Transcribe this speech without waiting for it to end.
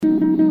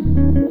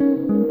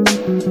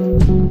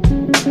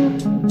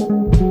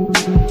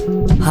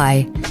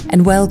Hi,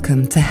 and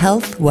welcome to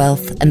Health,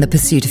 Wealth, and the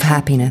Pursuit of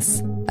Happiness,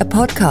 a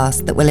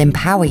podcast that will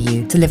empower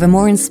you to live a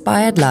more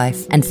inspired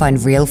life and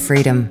find real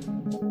freedom.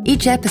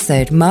 Each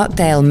episode, Mark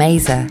Dale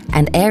Mazer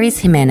and Aries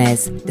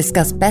Jimenez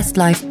discuss best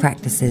life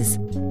practices,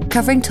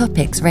 covering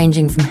topics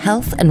ranging from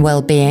health and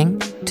well-being,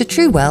 to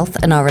true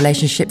wealth and our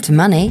relationship to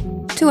money,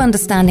 to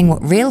understanding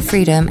what real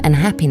freedom and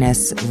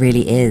happiness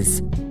really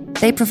is.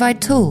 They provide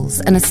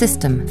tools and a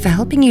system for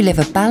helping you live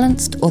a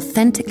balanced,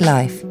 authentic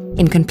life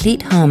in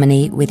complete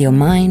harmony with your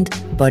mind,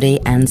 body,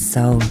 and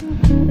soul.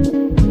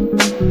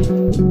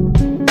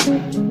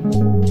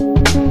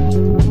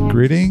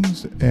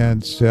 Greetings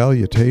and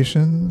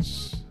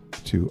salutations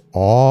to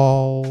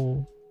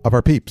all of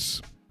our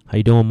peeps. How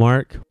you doing,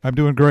 Mark? I'm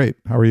doing great.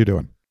 How are you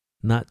doing?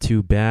 Not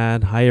too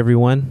bad. Hi,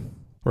 everyone.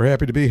 We're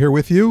happy to be here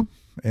with you,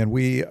 and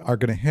we are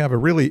going to have a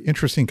really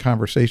interesting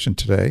conversation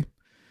today.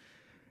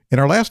 In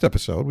our last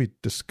episode, we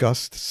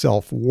discussed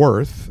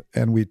self-worth,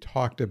 and we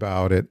talked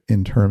about it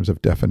in terms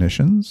of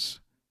definitions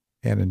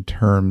and in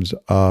terms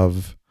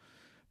of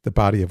the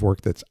body of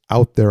work that's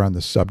out there on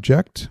the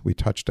subject. We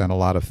touched on a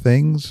lot of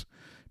things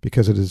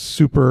because it is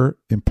super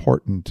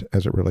important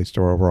as it relates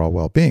to our overall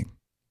well-being.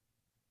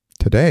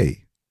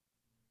 Today,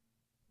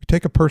 we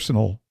take a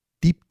personal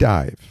deep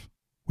dive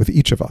with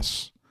each of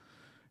us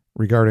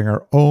regarding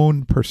our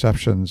own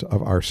perceptions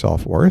of our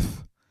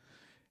self-worth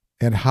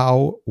and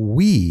how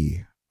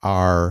we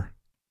are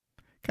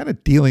kind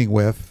of dealing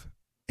with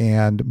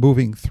and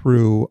moving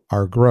through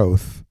our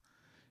growth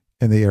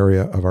in the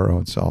area of our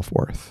own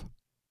self-worth.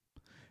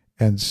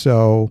 And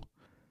so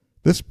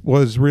this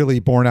was really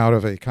born out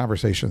of a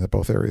conversation that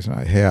both Aries and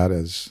I had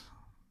as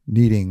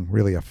needing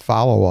really a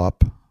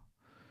follow-up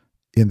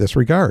in this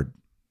regard,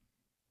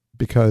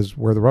 because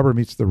where the rubber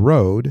meets the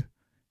road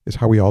is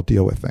how we all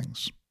deal with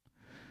things.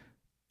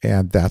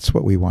 And that's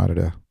what we wanted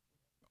to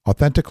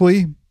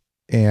authentically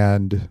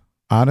and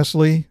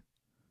honestly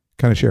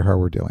kind of share how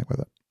we're dealing with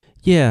it.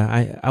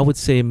 Yeah, I would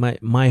say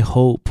my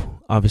hope,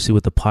 obviously,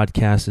 with the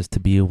podcast is to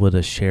be able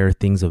to share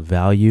things of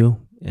value.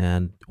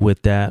 And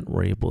with that,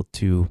 we're able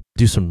to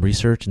do some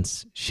research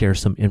and share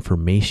some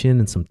information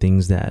and some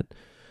things that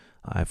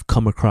I've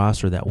come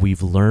across or that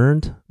we've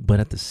learned. But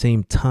at the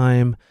same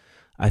time,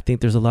 I think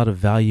there's a lot of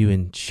value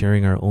in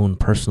sharing our own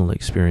personal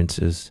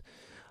experiences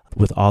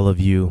with all of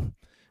you,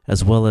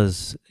 as well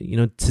as,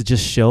 to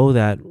just show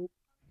that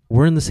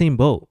we're in the same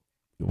boat.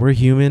 We're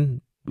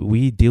human.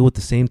 We deal with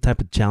the same type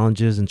of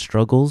challenges and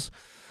struggles,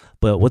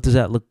 but what does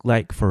that look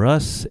like for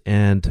us?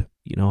 And,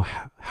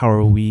 how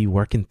are we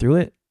working through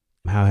it?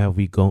 How have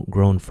we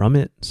grown from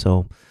it?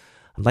 So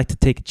I'd like to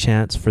take a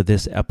chance for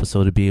this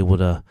episode to be able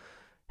to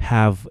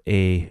have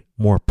a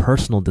more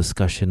personal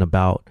discussion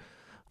about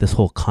this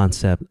whole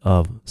concept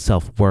of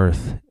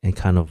self-worth and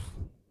kind of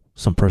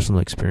some personal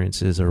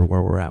experiences or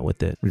where we're at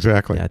with it.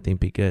 Exactly. Yeah, I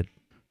think be good.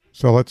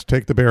 So let's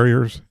take the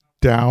barriers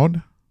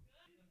down.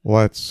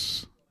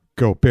 Let's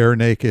go bare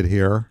naked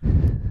here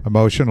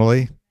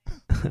emotionally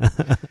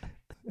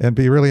and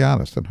be really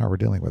honest on how we're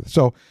dealing with it.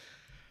 So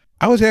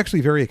I was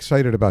actually very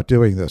excited about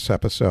doing this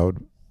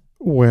episode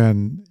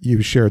when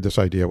you shared this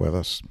idea with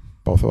us,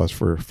 both of us,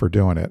 for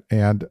doing it.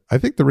 And I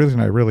think the reason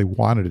I really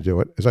wanted to do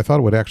it is I thought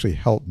it would actually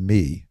help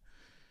me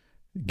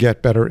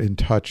get better in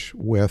touch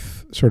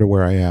with sort of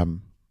where I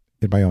am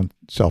in my own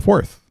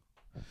self-worth.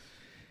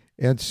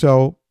 And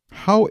so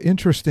how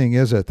interesting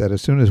is it that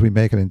as soon as we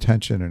make an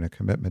intention and a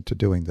commitment to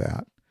doing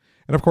that,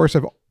 and of course,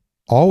 I've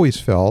always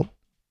felt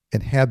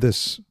and had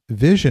this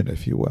vision,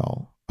 if you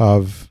will,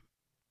 of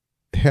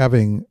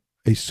having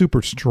a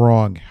super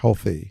strong,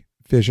 healthy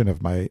vision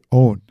of my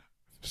own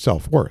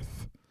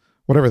self-worth,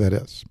 whatever that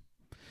is.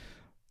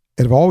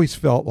 And I've always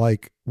felt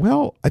like,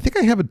 well, I think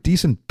I have a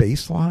decent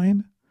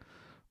baseline,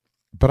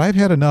 but I've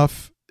had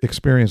enough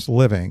experience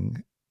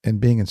living and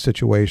being in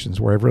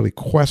situations where I've really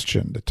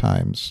questioned at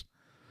times,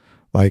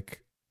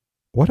 like,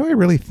 what do I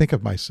really think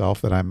of myself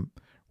that I'm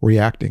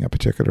reacting a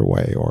particular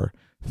way or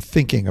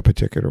thinking a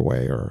particular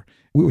way, or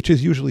which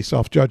is usually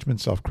self-judgment,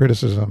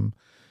 self-criticism,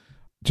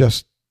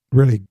 just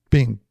really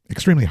being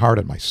extremely hard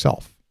on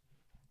myself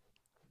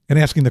and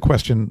asking the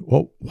question,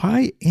 well,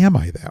 why am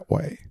I that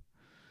way?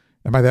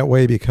 Am I that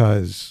way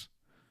because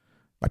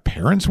my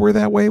parents were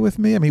that way with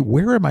me? I mean,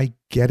 where am I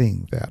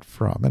getting that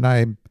from? And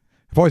I've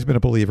always been a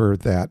believer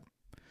that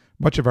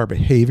much of our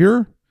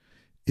behavior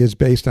is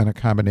based on a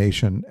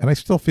combination, and I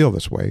still feel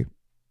this way,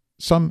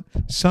 some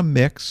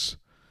mix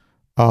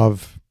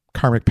of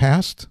karmic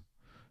past,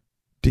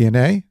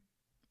 DNA,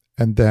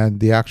 and then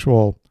the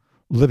actual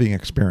living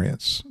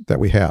experience that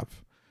we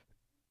have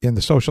in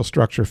the social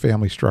structure,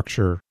 family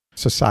structure,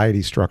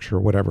 society structure,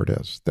 whatever it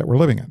is that we're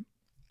living in.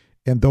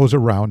 And those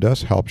around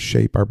us help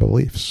shape our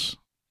beliefs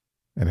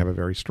and have a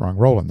very strong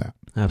role in that.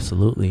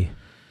 Absolutely.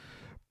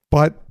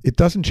 But it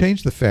doesn't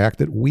change the fact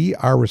that we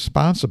are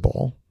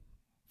responsible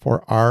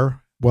for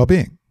our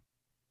well-being.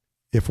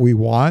 If we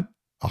want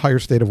a higher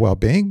state of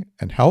well-being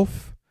and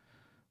health,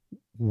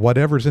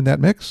 whatever's in that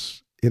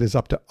mix, it is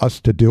up to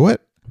us to do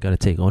it. Got to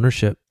take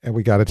ownership. And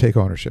we got to take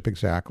ownership,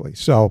 exactly.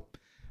 So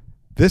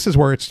this is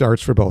where it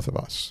starts for both of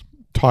us.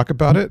 talk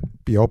about it,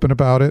 be open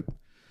about it,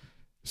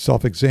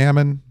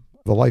 self-examine.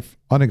 The life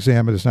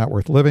unexamined is not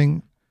worth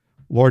living.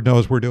 Lord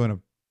knows we're doing a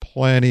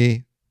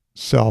plenty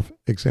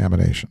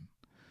self-examination.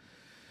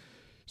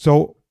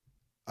 So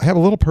I have a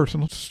little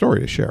personal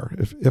story to share,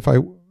 if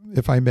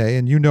I may,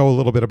 and you know a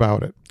little bit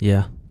about it.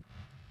 Yeah.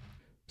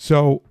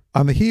 So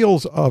on the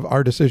heels of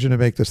our decision to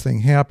make this thing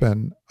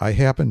happen, I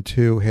happen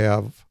to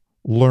have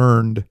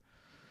learned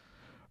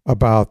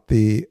about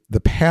the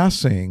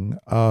passing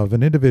of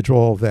an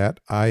individual that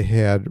I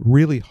had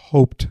really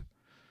hoped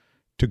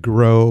to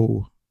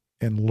grow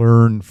and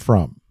learn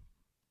from.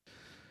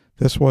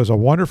 This was a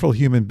wonderful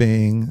human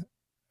being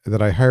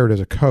that I hired as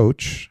a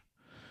coach,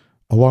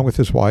 along with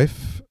his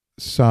wife,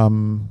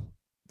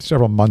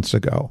 several months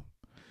ago.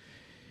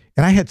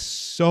 And I had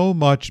so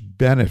much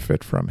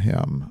benefit from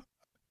him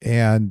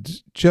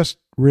and just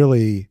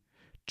really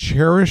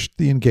cherished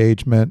the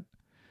engagement,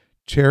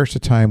 cherished the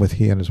time with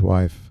he and his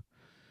wife.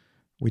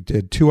 We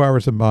did 2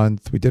 hours a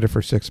month. We did it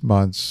for 6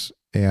 months,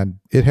 and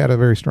it had a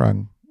very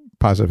strong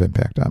positive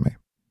impact on me.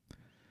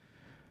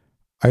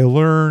 I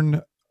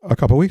learned a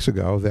couple of weeks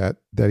ago that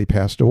he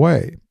passed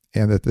away,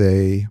 and that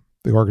the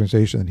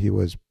organization that he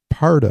was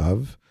part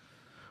of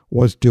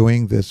was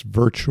doing this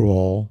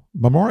virtual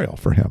memorial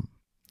for him.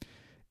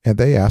 And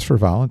they asked for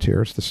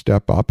volunteers to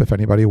step up if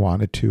anybody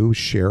wanted to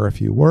share a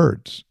few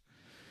words.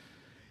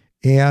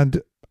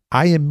 And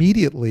I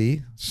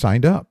immediately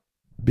signed up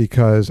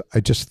because I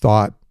just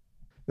thought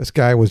this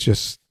guy was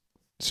just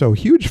so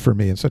huge for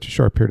me in such a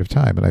short period of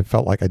time. And I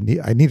felt like I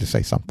need to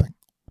say something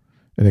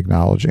in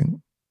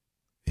acknowledging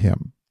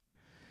him.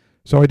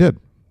 So I did.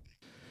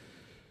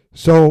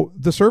 So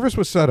the service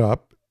was set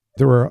up.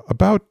 There were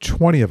about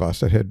 20 of us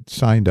that had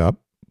signed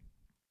up,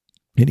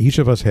 and each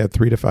of us had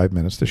 3 to 5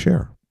 minutes to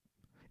share.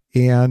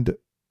 And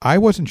I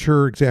wasn't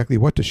sure exactly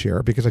what to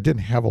share because I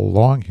didn't have a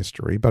long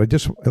history, but I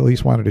just at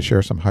least wanted to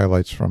share some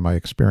highlights from my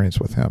experience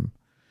with him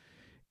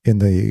in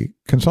the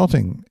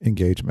consulting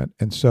engagement.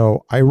 And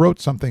so I wrote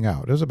something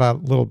out. It was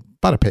about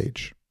a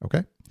page,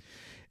 okay?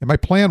 And my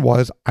plan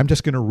was I'm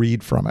just going to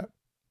read from it.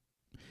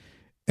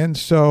 And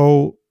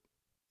so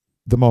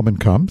the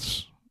moment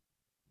comes.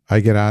 I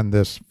get on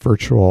this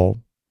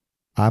virtual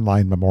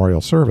online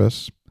memorial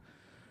service.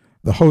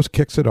 The host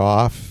kicks it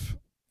off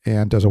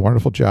and does a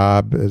wonderful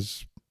job,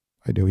 as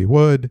I knew he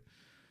would.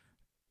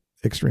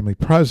 Extremely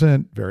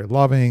present, very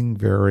loving,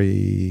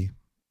 very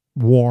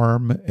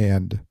warm,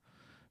 and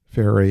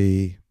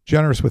very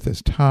generous with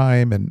his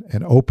time and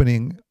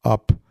opening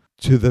up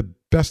to the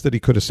best that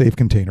he could a safe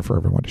container for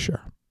everyone to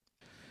share.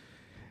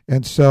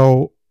 And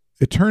so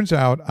it turns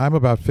out I'm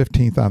about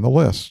 15th on the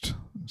list.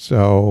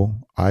 So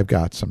I've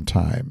got some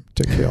time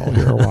to kill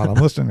here while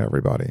I'm listening to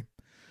everybody.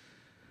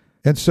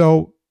 And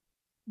so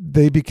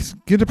they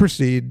begin to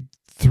proceed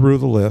through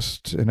the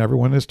list, and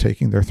everyone is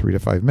taking their 3 to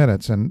 5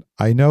 minutes. And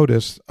I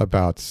noticed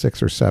about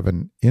 6 or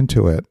 7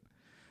 into it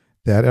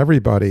that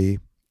everybody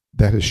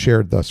that has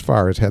shared thus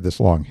far has had this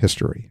long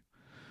history,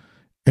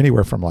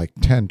 anywhere from like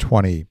 10,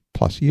 20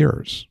 plus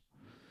years,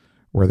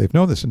 where they've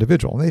known this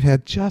individual, and they've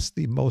had just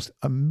the most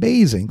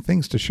amazing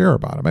things to share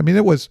about him. I mean,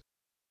 it was,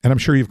 and I'm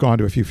sure you've gone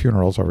to a few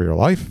funerals over your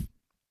life.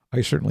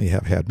 I certainly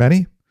have had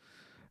many.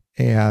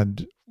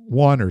 And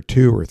 1 or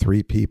 2 or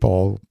 3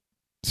 people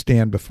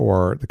stand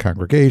before the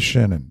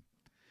congregation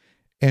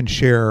and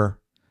share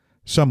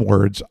some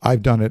words.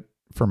 I've done it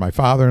for my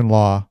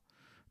father-in-law,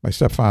 my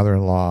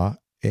stepfather-in-law,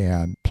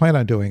 and plan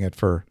on doing it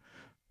for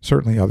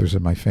certainly others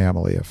in my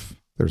family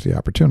if there's the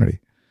opportunity.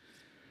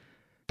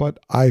 But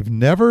I've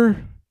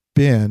never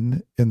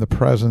been in the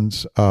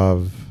presence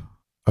of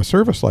a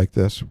service like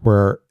this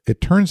where it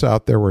turns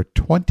out there were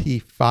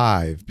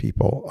 25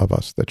 people of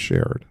us that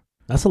shared.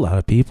 That's a lot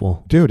of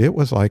people. Dude, it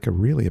was like a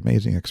really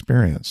amazing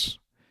experience.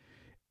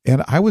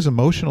 And I was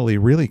emotionally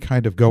really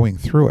kind of going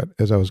through it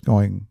as I was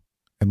going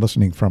and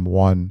listening from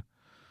one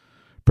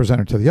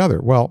presenter to the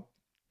other. Well,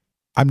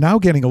 I'm now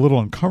getting a little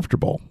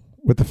uncomfortable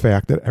with the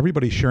fact that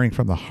everybody's sharing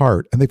from the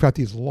heart, and they've got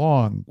these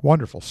long,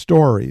 wonderful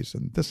stories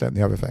and this, that, and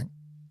the other thing.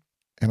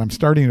 And I'm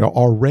starting to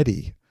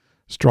already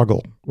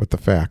struggle with the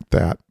fact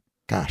that,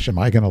 gosh, am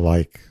I going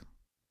to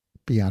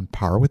be on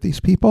par with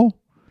these people?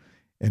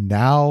 And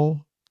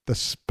now the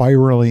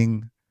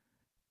spiraling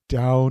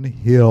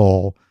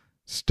downhill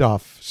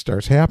stuff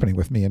starts happening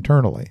with me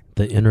internally.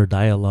 The inner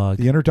dialogue.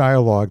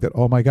 That,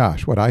 oh my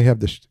gosh, what I have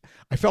this,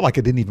 I felt like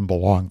I didn't even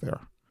belong there.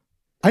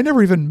 I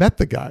never even met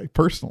the guy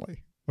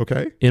personally.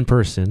 Okay. In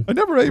person. I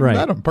never even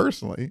met him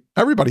personally.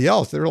 Everybody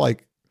else,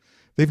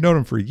 they've known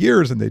him for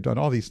years and they've done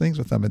all these things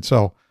with him. And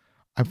so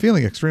I'm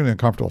feeling extremely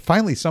uncomfortable.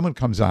 Finally, someone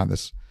comes on,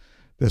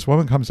 this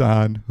woman comes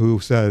on who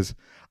says,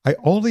 I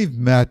only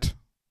met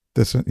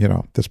this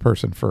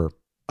person for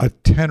a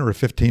 10 or a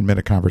 15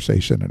 minute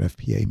conversation at an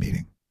FPA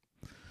meeting.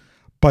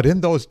 But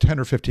in those 10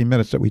 or 15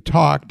 minutes that we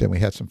talked and we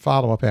had some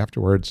follow-up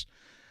afterwards,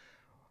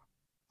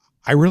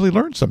 I really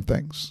learned some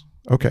things.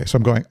 Okay, so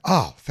I'm going,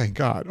 oh, thank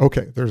God.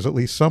 Okay, there's at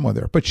least someone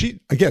there. But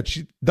she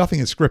nothing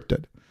is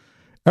scripted.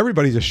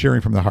 Everybody's just sharing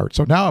from the heart.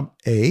 So now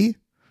I'm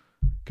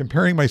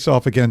comparing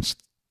myself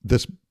against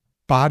this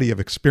body of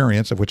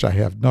experience of which I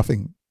have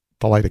nothing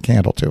to light a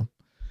candle to.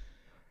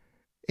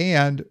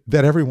 And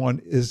that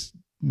everyone is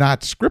not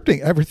scripting.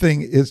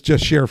 Everything is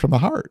just shared from the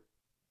heart.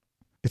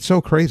 It's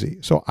so crazy.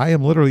 So I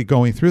am literally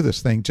going through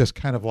this thing just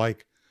kind of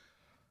like,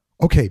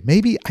 okay,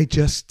 maybe I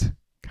just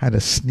kind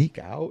of sneak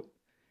out.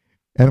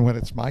 And when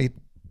it's my,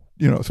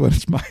 so when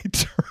it's my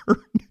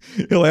turn,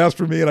 he'll ask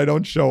for me and I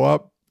don't show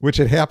up, which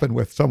had happened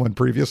with someone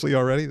previously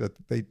already that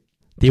they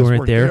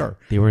weren't there.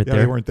 They weren't there.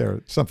 They weren't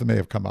there. Something may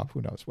have come up.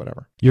 Who knows?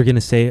 Whatever. You're going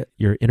to say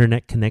your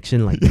internet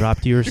connection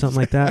dropped you or something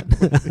like that?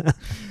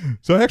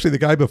 So actually the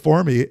guy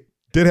before me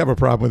did have a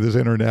problem with his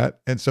internet.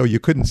 And so you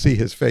couldn't see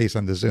his face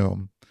on the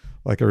Zoom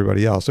like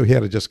everybody else. So he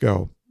had to just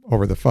go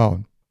over the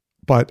phone.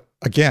 But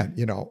again,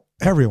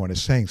 everyone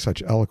is saying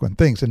such eloquent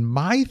things. And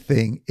my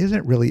thing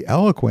isn't really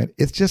eloquent.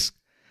 It's just,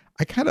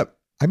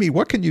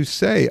 what can you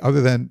say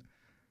other than,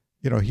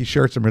 he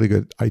shared some really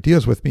good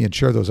ideas with me and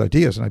share those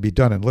ideas and I'd be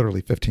done in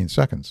literally 15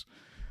 seconds.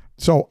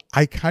 So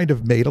I kind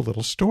of made a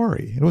little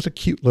story. It was a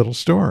cute little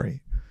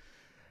story.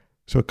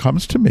 So it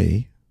comes to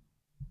me,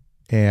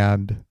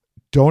 and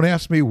don't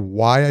ask me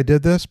why I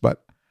did this,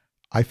 but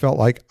I felt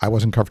like I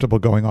wasn't comfortable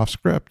going off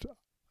script.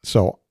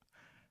 So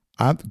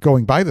I'm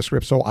going by the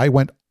script. So I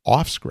went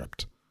off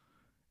script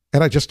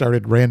and I just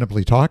started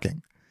randomly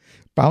talking,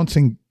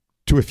 bouncing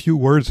to a few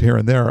words here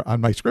and there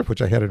on my script,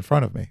 which I had in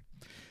front of me.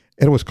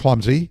 And it was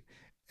clumsy.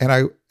 And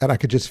I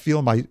could just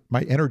feel my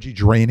energy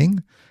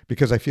draining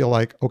because I feel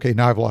like, okay,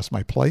 now I've lost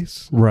my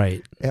place.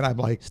 Right. And I'm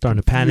like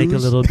starting to panic a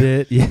little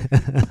bit. Yeah.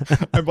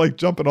 I'm like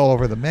jumping all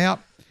over the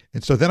map.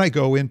 And so then I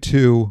go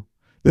into,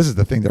 this is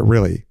the thing that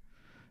really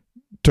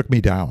took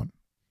me down,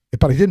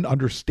 but I didn't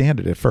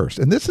understand it at first.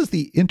 And this is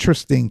the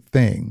interesting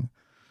thing,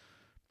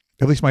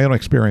 at least my own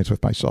experience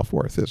with my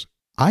self-worth, is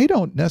I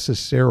don't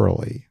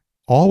necessarily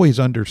always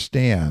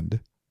understand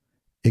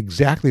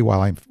exactly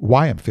why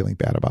I'm feeling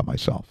bad about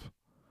myself.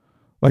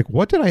 Like,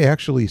 what did I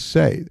actually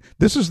say?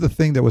 This is the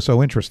thing that was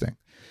so interesting.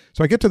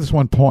 So I get to this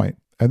one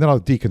point, and then I'll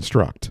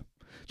deconstruct.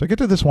 So I get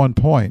to this one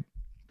point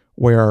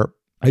where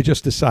I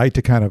just decide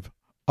to kind of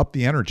up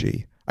the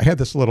energy. I had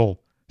this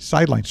little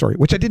sideline story,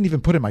 which I didn't even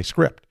put in my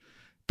script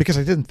because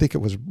I didn't think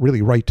it was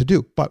really right to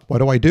do. But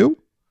what do?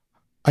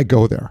 I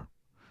go there.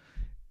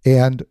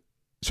 And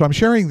so I'm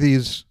sharing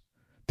these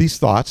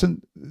thoughts,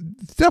 and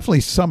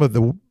definitely some of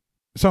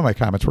my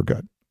comments were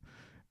good.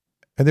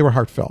 And they were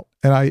heartfelt.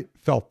 And I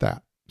felt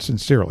that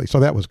sincerely.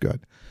 So that was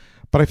good.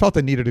 But I felt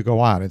I needed to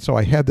go on. And so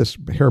I had this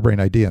harebrained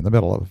idea in the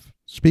middle of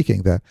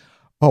speaking that,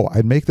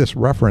 I'd make this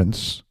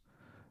reference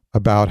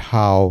about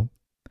how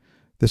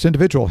this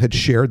individual had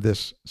shared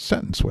this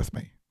sentence with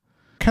me,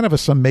 kind of a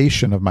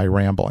summation of my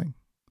rambling,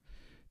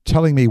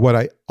 telling me what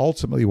I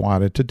ultimately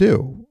wanted to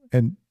do.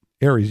 And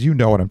Aries, you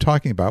know what I'm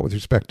talking about with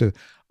respect to,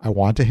 I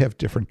want to have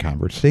different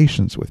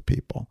conversations with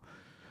people,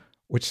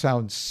 which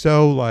sounds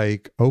so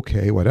like,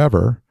 okay,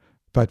 whatever.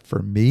 But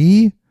for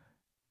me,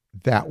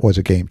 that was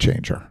a game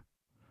changer.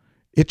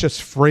 It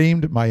just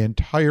framed my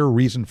entire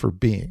reason for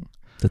being.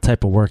 The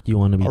type of work you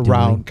want to be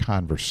around doing.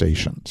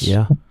 Conversations.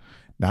 Yeah.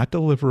 Not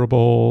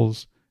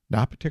deliverables,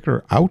 not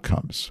particular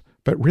outcomes,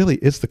 but really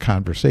it's the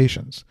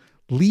conversations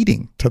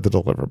leading to the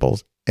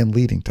deliverables and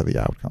leading to the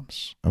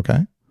outcomes.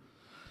 Okay.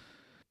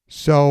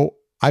 So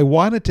I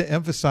wanted to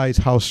emphasize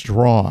how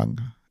strong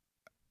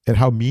and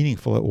how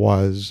meaningful it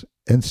was.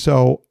 And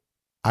so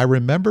I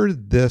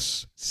remembered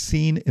this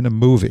scene in a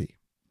movie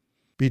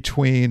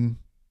between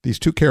these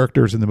two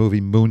characters in the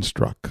movie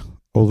Moonstruck,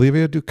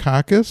 Olivia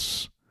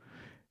Dukakis,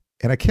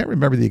 and I can't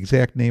remember the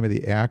exact name of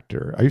the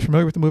actor. Are you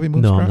familiar with the movie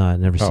Moonstruck? No, I'm not. I've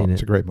never seen it.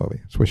 It's a great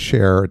movie. It's with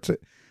Cher.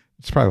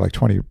 It's probably like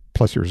 20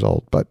 plus years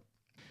old, but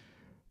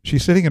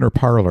she's sitting in her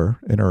parlor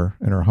in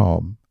her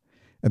home,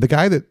 and the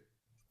guy that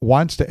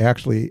wants to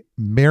actually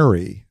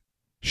marry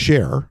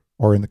Cher,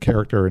 or in the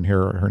character in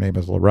here, her name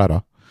is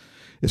Loretta,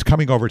 is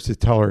coming over to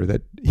tell her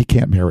that he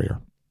can't marry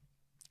her.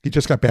 He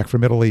just got back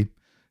from Italy.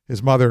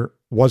 His mother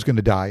was going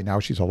to die. Now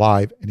she's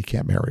alive, and he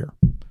can't marry her.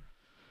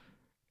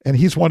 And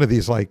he's one of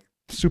these like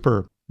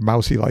super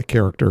mousy-like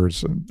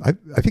characters. And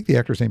I think the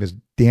actor's name is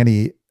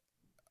Danny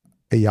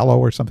Aiello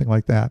or something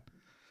like that.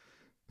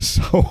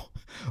 So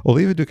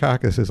Olivia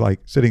Dukakis is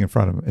like sitting in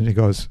front of him, and he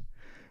goes,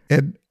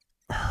 and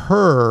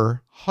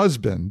her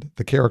husband,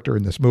 the character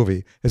in this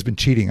movie, has been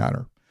cheating on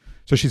her.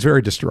 So she's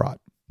very distraught.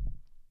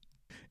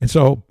 And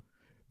so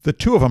the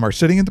two of them are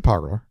sitting in the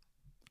parlor,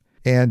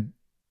 and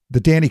the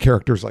Danny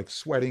character is like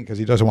sweating because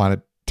he doesn't want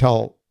to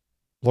tell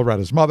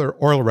Loretta's mother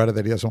or Loretta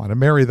that he doesn't want to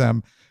marry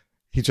them.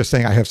 He's just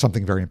saying, I have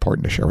something very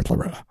important to share with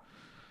Loretta.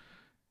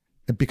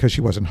 And because she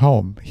wasn't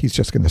home, he's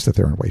just going to sit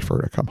there and wait for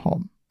her to come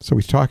home. So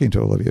he's talking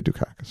to Olivia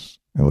Dukakis.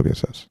 And Olivia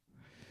says,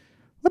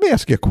 let me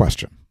ask you a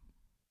question.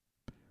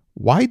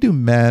 Why do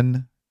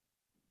men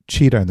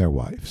cheat on their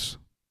wives?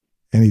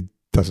 And he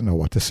doesn't know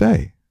what to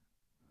say.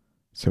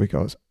 So he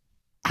goes,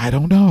 I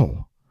don't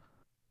know.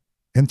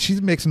 And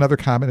she makes another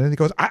comment, and he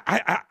goes,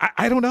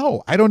 I don't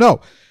know. I don't know.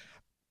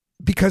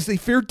 Because they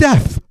fear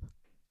death.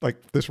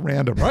 Like this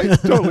random, right?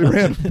 Totally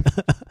random.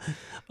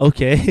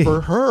 Okay.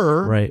 For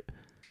her, right,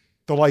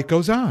 the light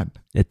goes on.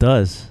 It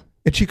does.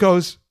 And she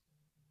goes,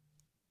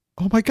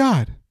 "Oh my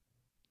God,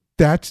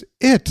 that's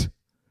it.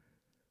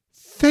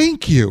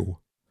 Thank you.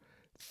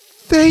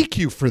 Thank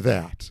you for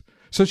that."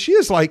 So she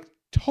is like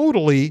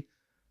totally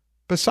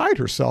beside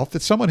herself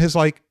that someone has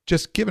like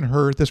just given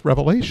her this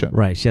revelation.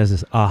 Right. She has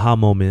this aha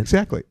moment.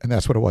 Exactly. And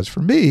that's what it was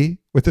for me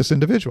with this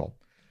individual.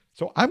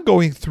 So I'm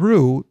going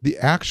through the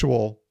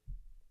actual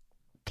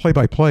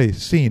play-by-play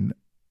scene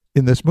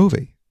in this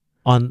movie.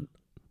 On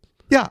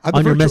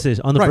your message,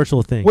 on the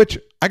virtual thing. Which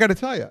I got to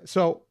tell you.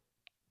 So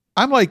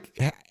I'm like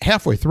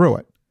halfway through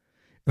it.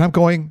 And I'm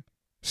going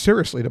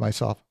seriously to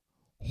myself,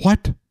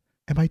 what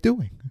am I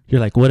doing?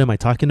 You're like, what am I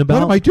talking about?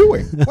 What am I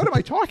doing? What am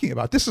I talking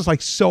about? This is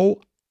like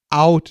so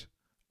out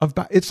of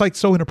bounds. It's like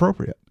so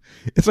inappropriate.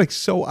 It's like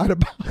so out of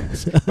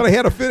bounds. But I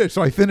had to finish,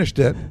 so I finished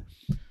it.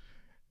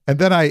 And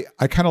then I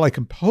kind of like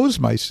composed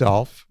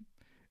myself.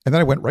 And then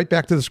I went right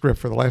back to the script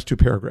for the last 2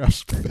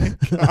 paragraphs.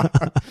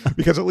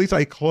 Because at least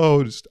I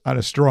closed on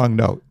a strong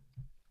note.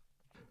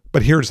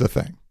 But here's the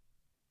thing.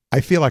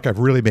 I feel like I've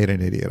really made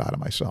an idiot out of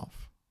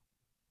myself.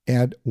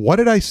 And what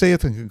did I say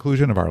at the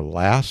conclusion of our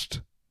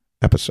last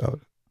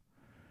episode?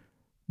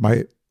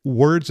 My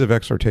words of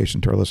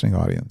exhortation to our listening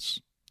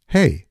audience.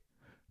 Hey,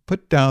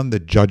 put down the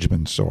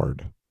judgment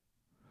sword.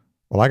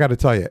 Well, I got to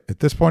tell you, at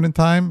this point in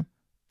time,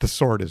 the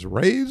sword is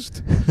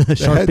raised, the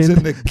head's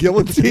in the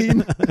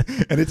guillotine,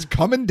 and it's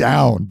coming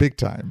down big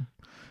time.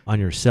 On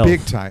yourself.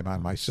 Big time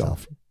on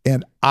myself.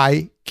 And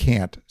I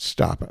can't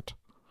stop it.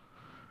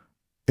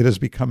 It has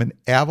become an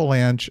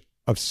avalanche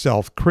of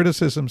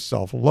self-criticism,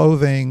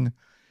 self-loathing,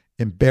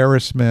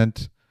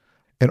 embarrassment,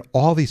 and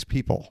all these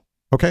people.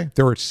 Okay?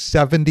 There were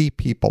 70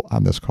 people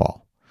on this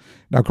call.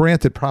 Now,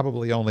 granted,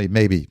 probably only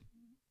maybe,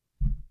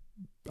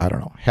 I don't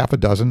know, half a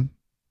dozen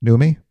knew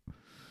me.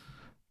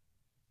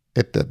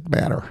 It didn't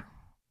matter.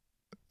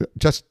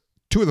 Just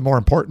 3 of the more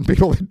important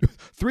people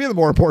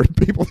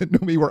that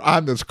knew me were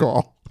on this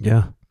call.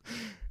 Yeah.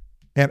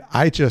 And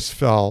I just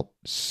felt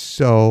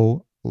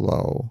so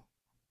low.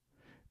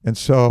 And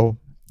so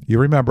you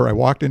remember I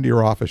walked into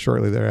your office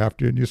shortly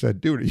thereafter and you said,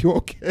 "Dude, are you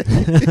okay?"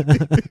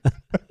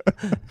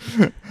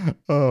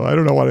 Oh, I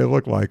don't know what I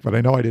looked like, but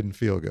I know I didn't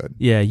feel good.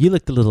 Yeah, you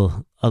looked a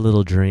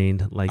little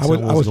drained. Like I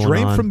was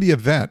drained from the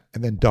event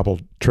and then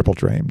triple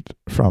drained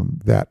from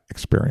that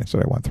experience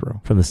that I went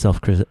through. From the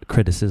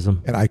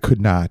self-criticism. And I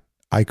could not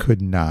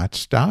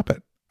stop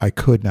it. I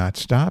could not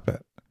stop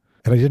it.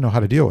 And I didn't know how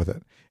to deal with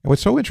it. And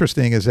what's so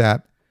interesting is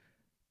that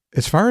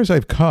as far as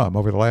I've come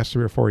over the last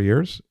 3 or 4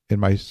 years in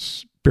my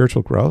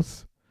spiritual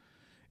growth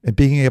and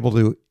being able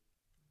to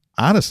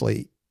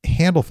honestly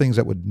handle things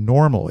that would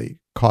normally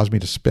cause me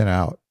to spin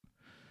out,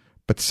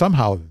 but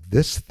somehow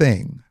this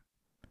thing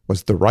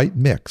was the right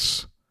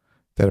mix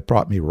that it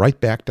brought me right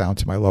back down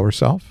to my lower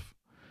self,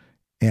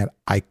 and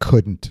I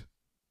couldn't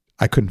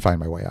find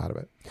my way out of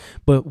it.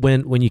 But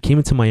when you came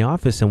into my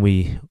office and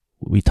we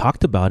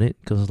talked about it,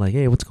 because I was like,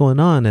 "Hey, what's going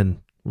on?" and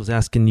was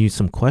asking you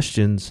some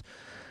questions.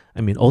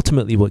 I mean,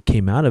 ultimately what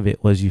came out of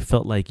it was you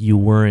felt like you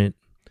weren't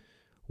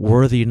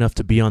worthy enough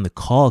to be on the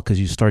call because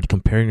you started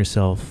comparing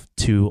yourself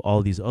to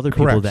all these other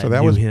people that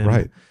knew him.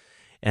 Right.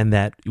 And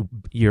that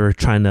you're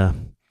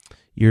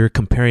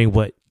comparing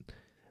what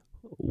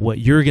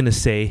you're going to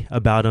say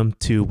about him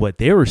to what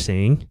they were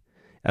saying,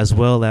 as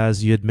well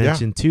as you had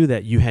mentioned too,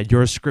 that you had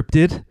yours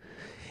scripted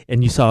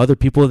and you saw other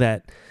people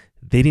that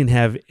they didn't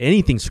have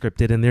anything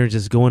scripted and they're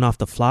just going off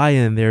the fly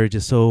and they're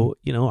just so,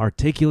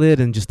 articulate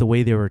and just the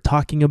way they were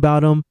talking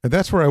about him. And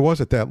that's where I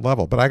was at that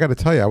level. But I got to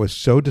tell you, I was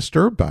so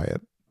disturbed by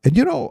it. And,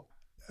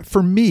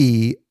 for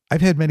me,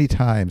 I've had many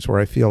times where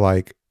I feel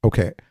like,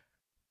 okay,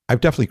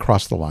 I've definitely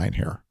crossed the line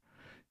here.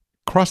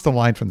 Crossed the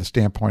line from the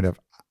standpoint of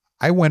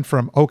I went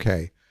from,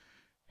 okay,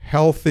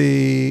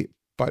 healthy,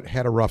 but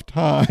had a rough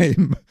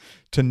time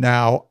to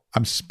now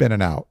I'm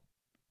spinning out.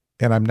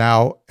 And I'm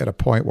now at a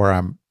point where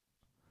I'm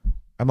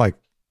like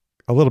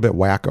a little bit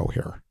wacko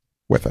here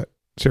with it.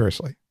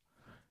 Seriously.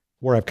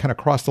 Where I've kind of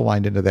crossed the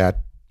line into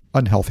that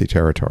unhealthy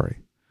territory.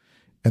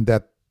 And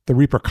that the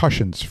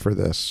repercussions for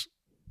this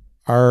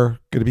are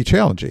going to be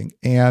challenging,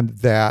 and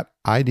that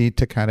I need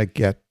to kind of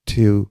get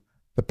to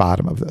the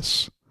bottom of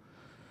this.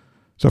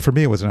 So for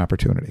me, it was an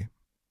opportunity.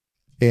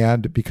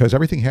 And because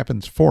everything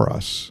happens for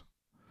us,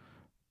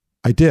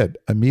 I did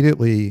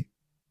immediately,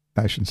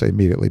 I shouldn't say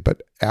immediately,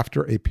 but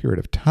after a period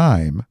of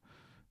time,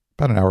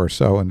 about an hour or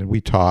so, and then we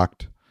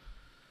talked.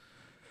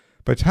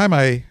 By the time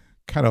I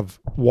kind of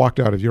walked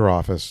out of your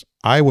office,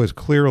 I was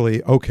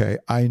clearly, okay,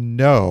 I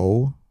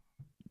know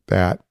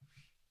that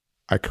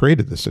I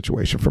created this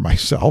situation for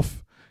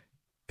myself.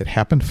 It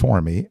happened for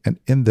me, and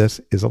in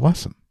this is a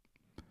lesson.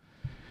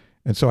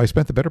 And so I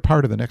spent the better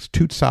part of the next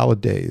 2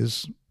 solid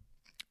days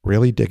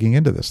really digging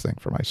into this thing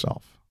for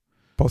myself.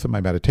 Both in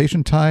my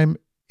meditation time,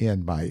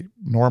 in my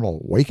normal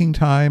waking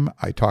time.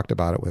 I talked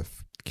about it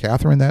with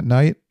Catherine that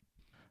night,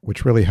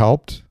 which really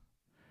helped.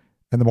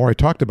 And the more I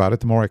talked about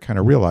it, the more I kind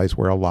of realized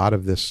where a lot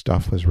of this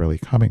stuff was really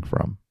coming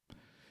from.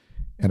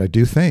 And I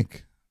do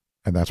think,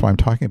 and that's why I'm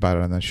talking about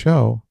it on the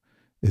show,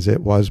 is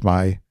it was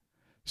my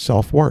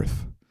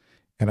self-worth.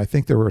 And I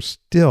think there were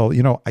still,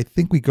 I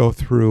think we go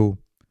through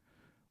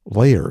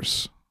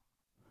layers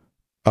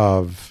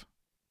of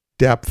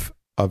depth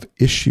of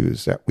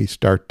issues that we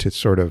start to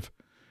sort of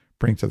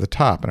bring to the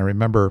top. And I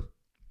remember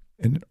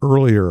in an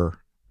earlier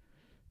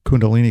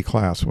Kundalini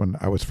class when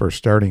I was first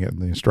starting it,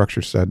 and the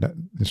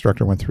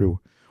instructor went through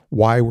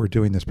why we're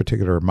doing this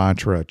particular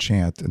mantra,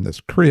 chant, and this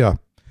kriya.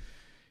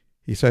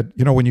 He said,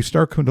 when you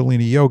start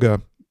Kundalini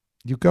yoga,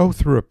 you go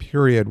through a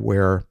period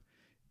where,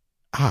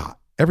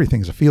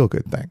 everything's a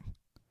feel-good thing.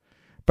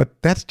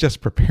 But that's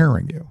just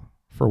preparing you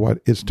for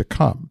what is to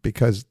come,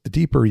 because the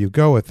deeper you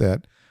go with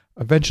it,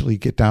 eventually you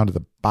get down to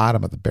the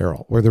bottom of the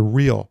barrel where the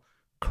real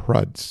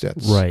crud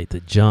sits. Right, the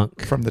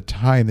junk. From the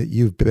time that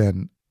you've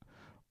been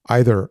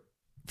either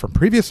from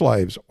previous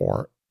lives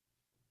or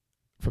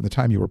from the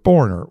time you were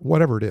born or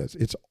whatever it is.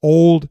 It's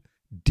old,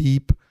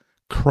 deep,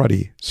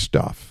 cruddy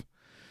stuff.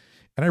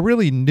 And I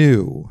really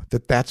knew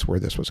that that's where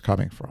this was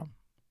coming from.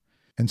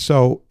 And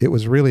so it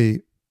was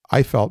really,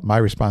 I felt my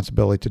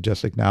responsibility to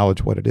just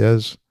acknowledge what it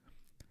is,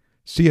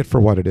 see it for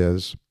what it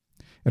is.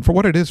 And for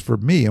what it is for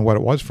me and what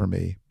it was for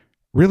me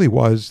really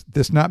was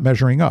this not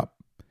measuring up.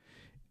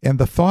 And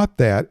the thought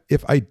that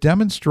if I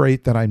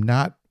demonstrate that I'm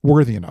not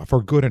worthy enough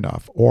or good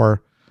enough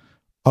or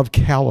of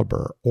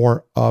caliber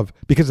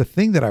because the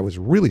thing that I was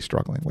really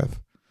struggling with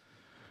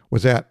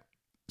was that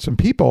some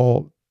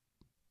people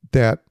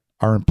that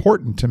are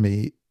important to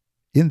me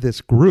in this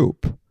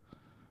group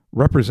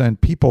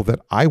represent people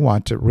that I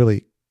want to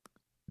really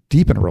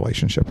deepen a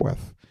relationship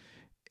with.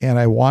 And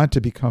I want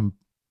to become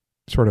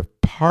sort of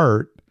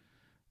part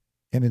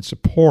and in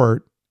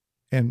support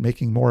and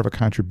making more of a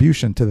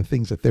contribution to the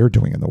things that they're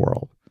doing in the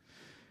world.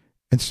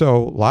 And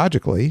so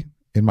logically,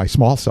 in my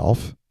small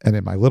self and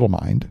in my little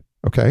mind,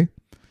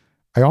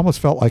 I almost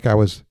felt like I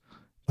was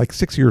like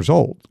 6 years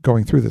old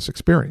going through this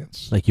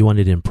experience. Like you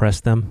wanted to impress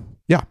them?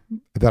 Yeah,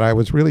 that I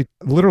was really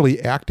literally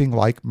acting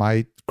like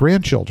my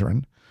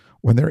grandchildren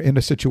when they're in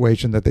a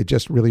situation that they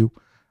just really,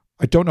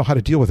 I don't know how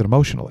to deal with it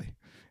emotionally.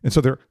 And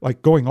so they're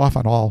like going off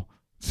on all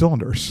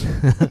cylinders.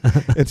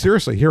 And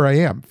seriously, here I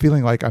am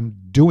feeling like I'm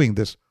doing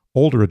this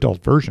older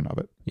adult version of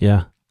it.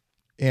 Yeah.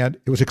 And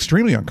it was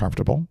extremely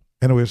uncomfortable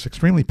and it was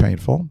extremely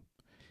painful.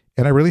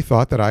 And I really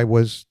thought that I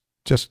was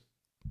just,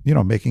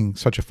 making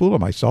such a fool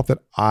of myself that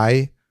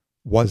I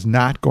was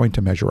not going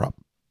to measure up.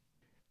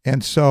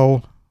 And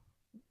so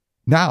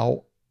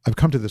now I've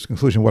come to this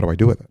conclusion. What do I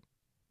do with it?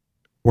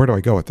 Where do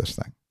I go with this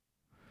thing?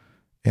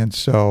 And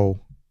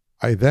so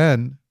I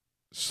then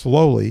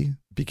slowly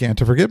began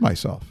to forgive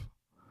myself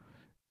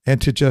and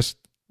to just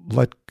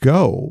let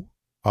go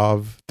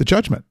of the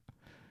judgment.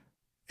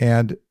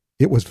 And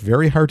it was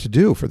very hard to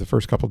do for the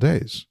first couple of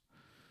days.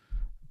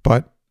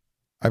 But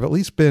I've at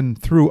least been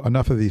through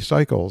enough of these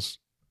cycles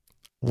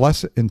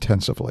less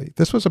intensively.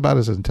 This was about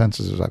as intense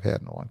as I've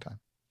had in a long time,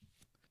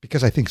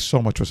 because I think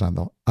so much was on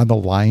the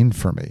line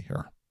for me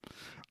here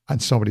on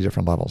so many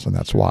different levels. And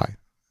that's why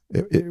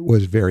it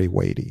was very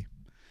weighty.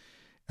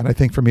 And I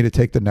think for me to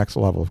take the next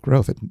level of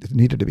growth, it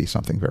needed to be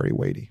something very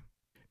weighty.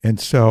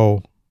 And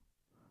so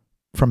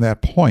from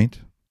that point,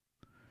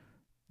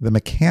 the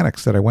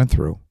mechanics that I went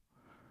through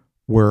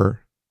were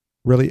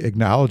really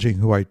acknowledging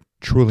who I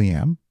truly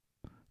am,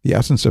 the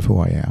essence of who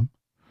I am,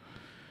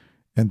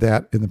 and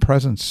that in the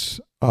presence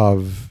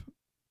of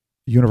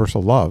universal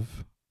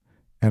love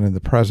and in the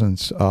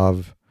presence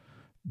of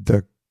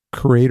the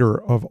creator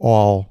of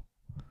all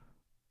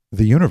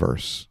the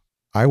universe,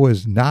 I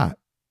was not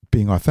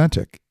being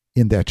authentic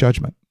in that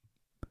judgment,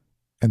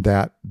 and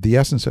that the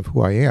essence of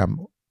who I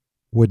am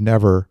would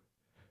never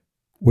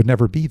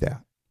be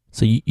that.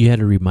 So you had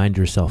to remind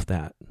yourself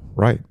that.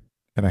 Right.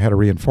 And I had to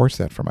reinforce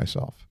that for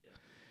myself.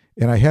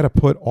 And I had to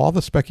put all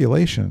the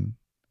speculation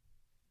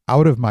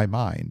out of my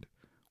mind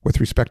with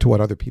respect to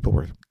what other people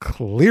were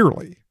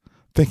clearly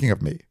thinking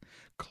of me.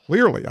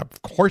 Clearly,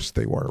 of course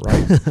they were,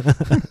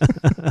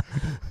 right?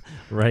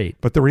 Right.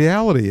 But the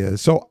reality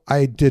is, so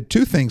I did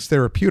two things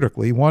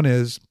therapeutically. One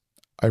is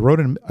I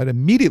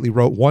immediately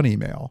wrote one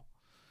email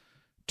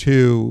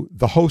to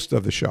the host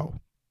of the show,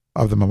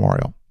 of the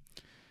memorial.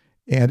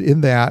 And in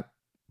that,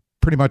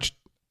 pretty much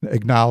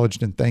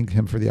acknowledged and thanked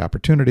him for the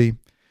opportunity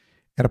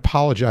and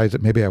apologized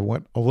that maybe I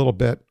went a little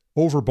bit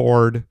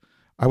overboard.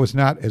 I was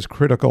not as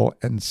critical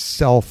and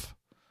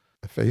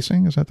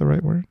self-effacing. Is that the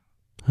right word?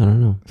 I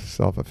don't know.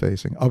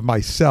 Self-effacing of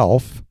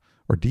myself,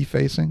 or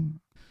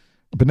defacing.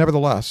 But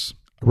nevertheless,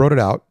 I wrote it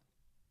out.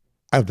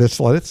 I just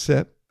let it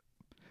sit.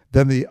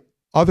 Then the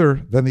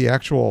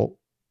actual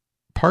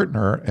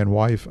partner and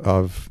wife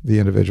of the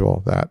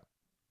individual that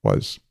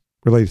was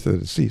related to the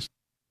deceased,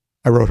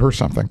 I wrote her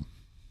something,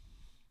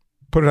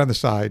 put it on the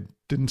side,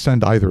 didn't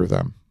send either of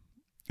them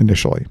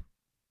initially.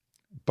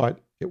 But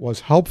it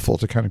was helpful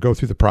to kind of go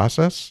through the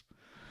process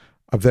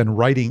of then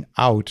writing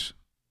out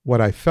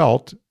what I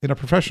felt in a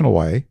professional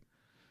way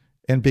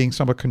and being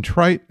somewhat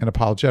contrite and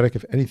apologetic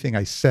if anything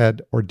I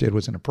said or did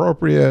was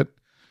inappropriate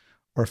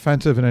or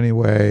offensive in any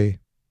way,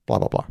 blah,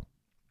 blah, blah,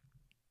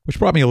 which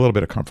brought me a little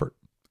bit of comfort.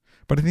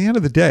 But at the end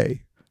of the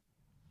day,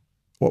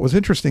 what was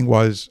interesting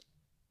was,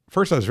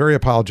 first, I was very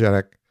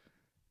apologetic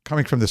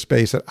coming from the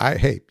space that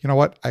hey, you know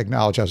what? I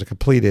acknowledge I was a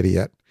complete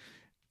idiot.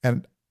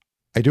 And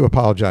I do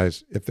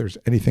apologize if there's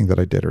anything that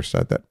I did or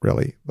said that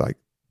really like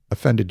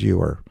offended you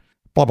or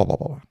blah, blah, blah,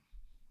 blah, blah.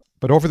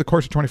 But over the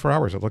course of 24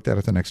 hours, I looked at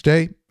it the next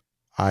day.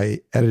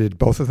 I edited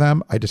both of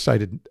them. I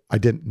decided I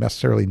didn't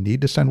necessarily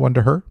need to send one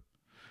to her.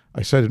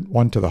 I sent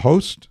one to the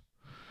host.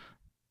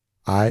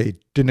 I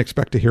didn't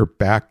expect to hear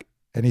back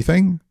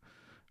anything,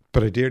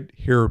 but I did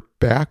hear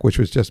back, which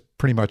was just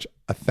pretty much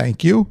a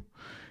thank you.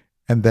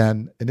 And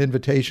then an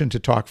invitation to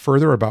talk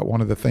further about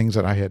one of the things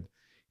that I had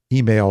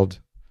emailed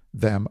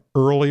them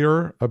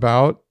earlier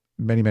about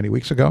many, many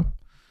weeks ago,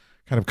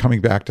 kind of coming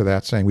back to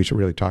that, saying we should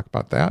really talk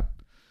about that.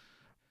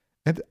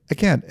 And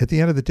again, at the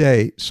end of the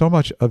day, so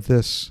much of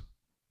this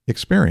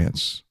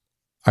experience,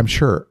 I'm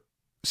sure,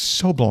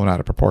 so blown out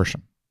of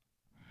proportion.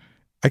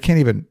 I can't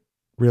even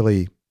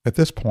really, at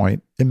this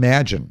point,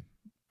 imagine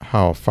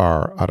how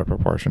far out of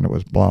proportion it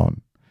was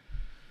blown.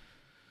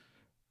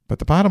 But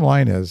the bottom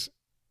line is,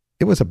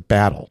 it was a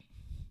battle.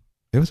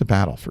 It was a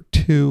battle for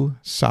 2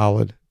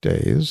 solid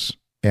days.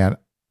 And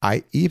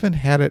I even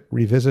had it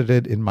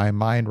revisited in my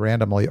mind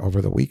randomly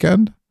over the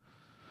weekend.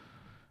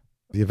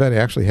 The event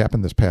actually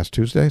happened this past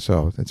Tuesday,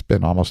 so it's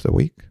been almost a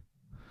week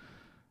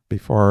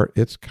before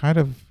it's kind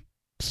of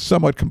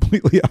somewhat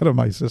completely out of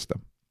my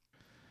system.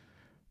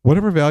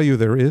 Whatever value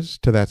there is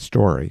to that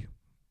story,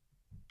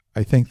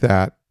 I think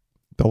that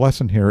the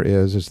lesson here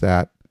is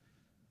that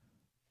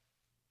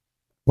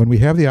when we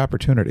have the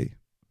opportunity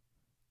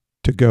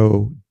to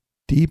go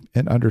deep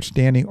in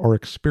understanding or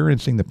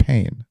experiencing the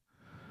pain,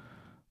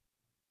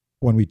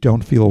 when we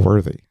don't feel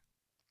worthy,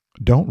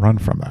 don't run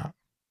from that.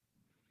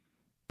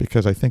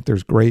 Because I think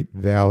there's great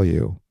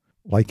value,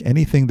 like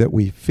anything that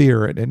we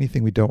fear and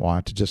anything we don't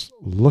want, to just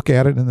look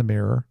at it in the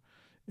mirror,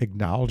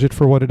 acknowledge it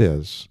for what it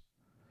is,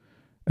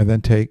 and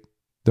then take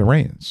the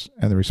reins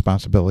and the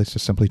responsibilities to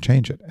simply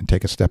change it and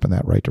take a step in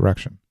that right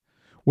direction,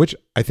 which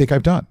I think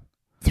I've done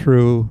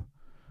through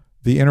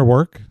the inner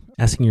work.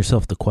 Asking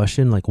yourself the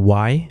question, like,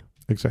 why?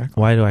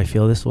 Exactly. Why do I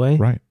feel this way?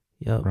 Right.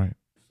 Yep. Right.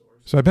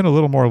 So I've been a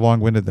little more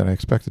long-winded than I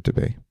expected to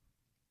be,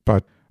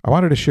 but I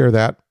wanted to share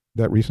that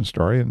recent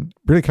story and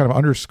really kind of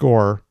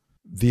underscore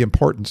the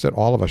importance that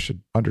all of us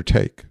should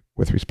undertake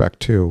with respect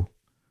to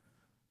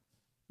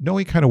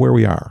knowing kind of where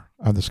we are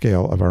on the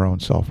scale of our own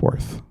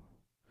self-worth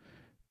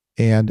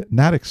and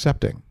not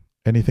accepting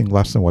anything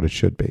less than what it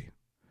should be,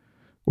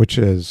 which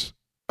is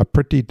a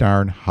pretty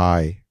darn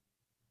high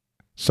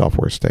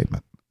self-worth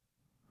statement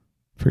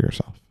for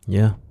yourself.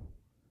 Yeah.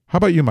 How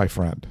about you, my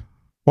friend?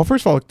 Well,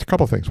 first of all, a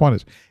couple of things. One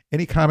is,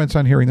 any comments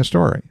on hearing the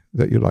story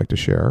that you'd like to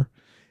share?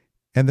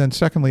 And then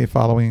secondly,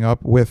 following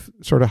up with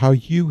sort of how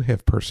you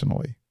have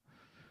personally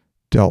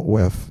dealt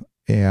with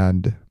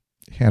and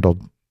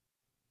handled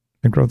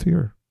and grown through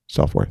your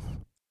self-worth.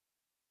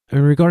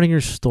 And regarding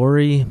your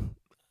story,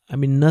 I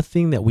mean,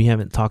 nothing that we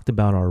haven't talked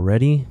about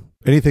already.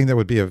 Anything that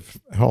would be of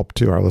help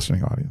to our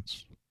listening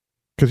audience.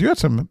 Because you had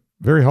some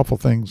very helpful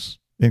things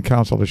in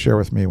counsel to share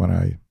with me when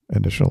I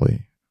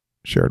initially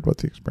shared what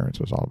the experience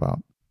was all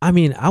about. I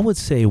mean, I would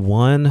say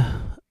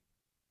one,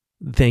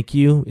 thank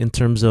you in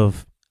terms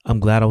of I'm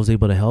glad I was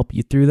able to help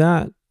you through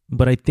that.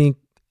 But I think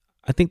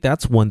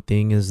that's one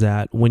thing, is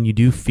that when you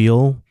do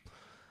feel,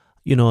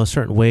 a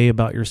certain way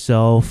about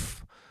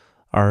yourself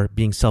or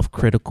being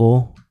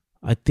self-critical,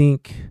 I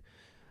think,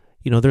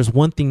 there's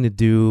one thing to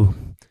do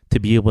to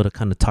be able to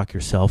kind of talk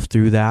yourself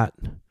through that,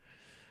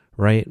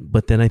 right?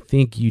 But then I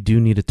think you do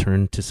need to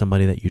turn to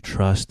somebody that you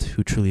trust,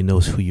 who truly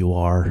knows who you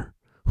are,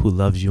 who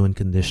loves you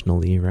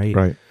unconditionally, right?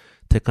 Right.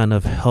 To kind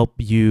of help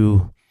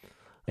you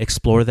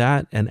explore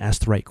that and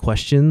ask the right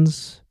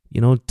questions,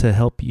 to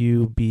help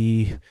you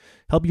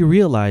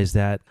realize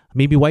that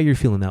maybe why you're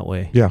feeling that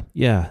way. Yeah.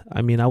 Yeah.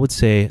 I mean, I would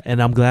say,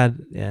 and I'm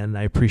glad and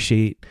I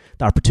appreciate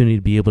the opportunity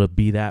to be able to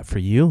be that for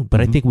you, but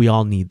I think we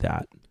all need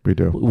that. We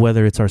do.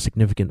 Whether it's our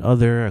significant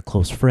other, a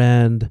close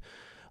friend,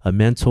 a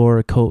mentor,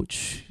 a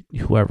coach,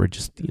 whoever,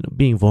 just,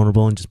 being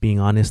vulnerable and just being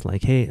honest,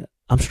 like, hey,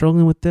 I'm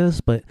struggling with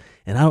this,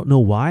 and I don't know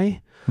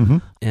why. Mm-hmm.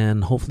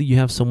 And hopefully you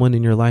have someone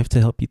in your life to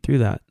help you through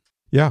that.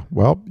 Yeah,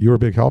 well, you were a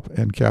big help,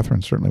 and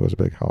Catherine certainly was a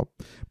big help.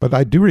 But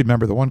I do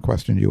remember the one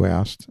question you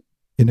asked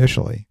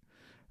initially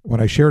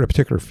when I shared a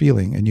particular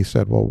feeling, and you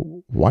said,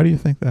 well, why do you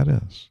think that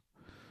is?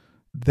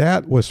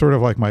 That was sort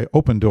of like my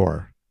open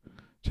door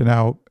to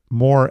now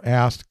more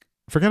ask,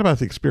 forget about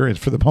the experience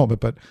for the moment,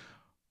 but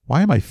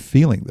why am I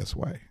feeling this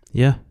way?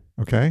 Yeah.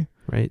 Okay?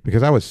 Right.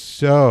 Because I was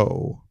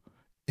so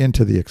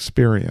into the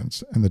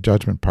experience and the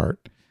judgment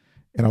part,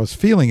 and I was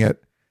feeling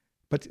it,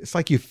 but it's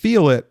like you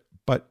feel it,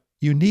 but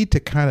you need to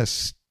kind of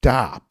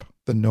stop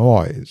the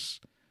noise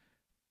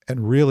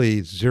and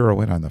really zero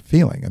in on the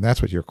feeling. And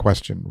that's what your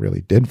question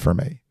really did for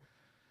me,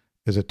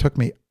 is it took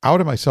me out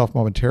of myself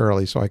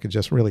momentarily so I could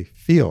just really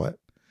feel it.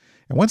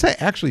 And once I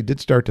actually did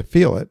start to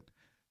feel it,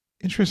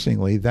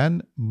 interestingly,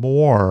 then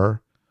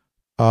more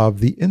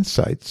of the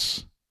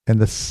insights and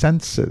the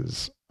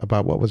senses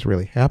about what was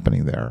really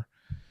happening there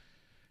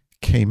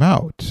came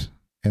out.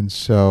 And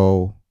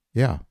so,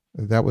 yeah,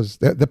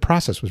 the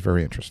process was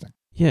very interesting.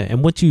 Yeah,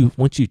 and once you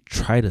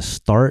try to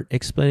start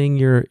explaining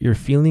your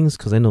feelings,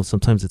 because I know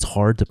sometimes it's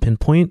hard to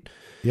pinpoint.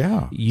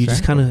 Yeah, You just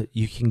exactly. kind of,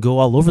 you can go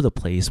all over the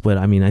place, but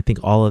I mean, I think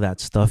all of that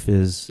stuff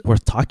is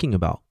worth talking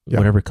about. Yeah.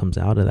 Whatever comes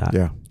out of that.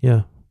 Yeah,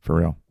 Yeah. for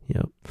real.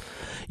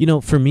 Yeah.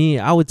 For me,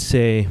 I would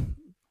say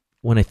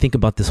when I think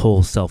about this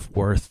whole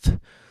self-worth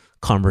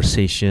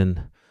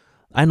conversation,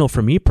 I know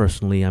for me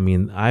personally, I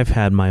mean, I've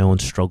had my own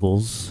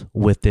struggles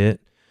with it.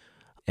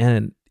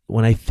 And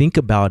when I think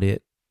about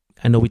it,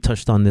 I know we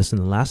touched on this in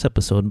the last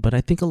episode, but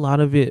I think a lot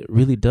of it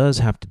really does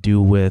have to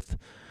do with,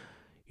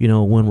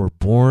 when we're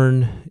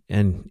born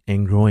and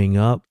growing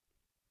up,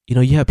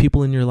 you have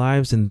people in your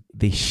lives and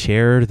they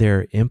share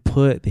their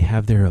input, they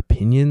have their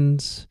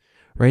opinions,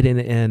 right?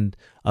 And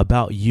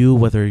about you,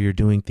 whether you're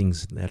doing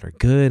things that are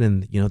good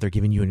and, they're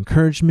giving you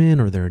encouragement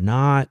or they're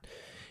not.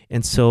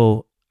 And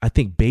so I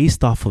think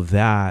based off of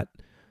that,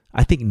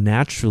 I think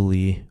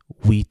naturally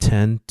we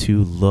tend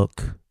to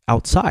look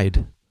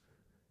outside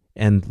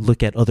and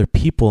look at other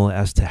people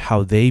as to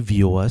how they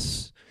view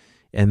us.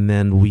 And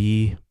then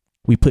we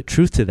put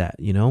truth to that,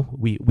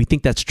 we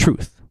think that's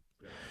truth,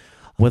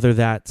 whether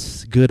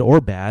that's good or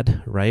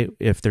bad, right?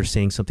 If they're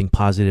saying something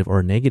positive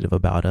or negative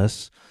about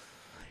us.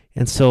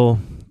 And so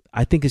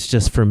I think it's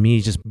just for me,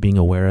 just being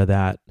aware of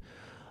that.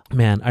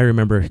 Man, I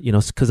remember,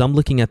 because I'm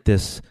looking at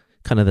this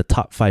kind of the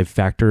top 5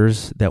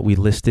 factors that we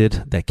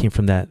listed that came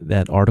from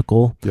that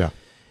article. Yeah.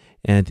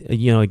 And,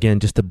 again,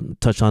 just to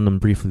touch on them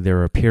briefly,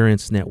 their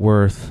appearance, net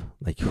worth,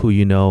 like who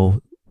you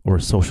know, or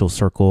social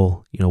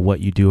circle, what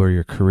you do or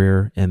your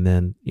career, and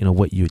then,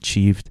 what you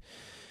achieved.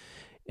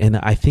 And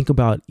I think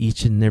about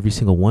each and every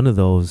single one of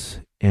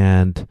those.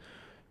 And,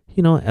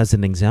 as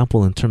an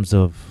example, in terms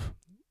of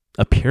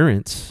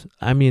appearance,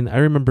 I mean, I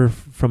remember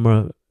from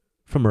an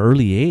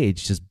early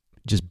age,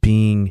 just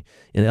being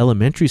in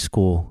elementary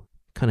school,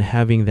 kind of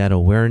having that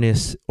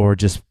awareness or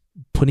just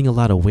putting a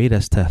lot of weight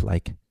as to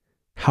like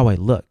how I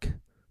look,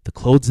 the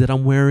clothes that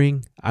I'm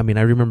wearing. I mean,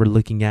 I remember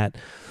looking at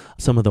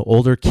some of the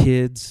older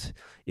kids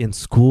in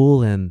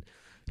school and,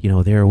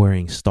 they're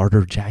wearing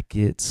starter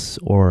jackets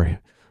or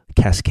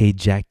Cascade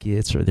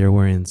jackets, or they're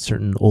wearing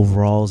certain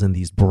overalls and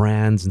these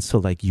brands. And so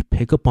like you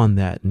pick up on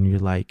that and you're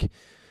like,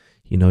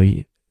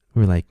 we're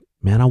like,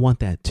 man, I want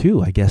that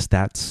too. I guess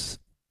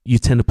you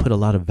tend to put a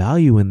lot of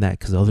value in that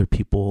because other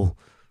people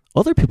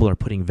are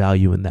putting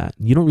value in that.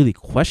 You don't really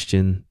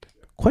question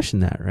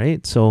that,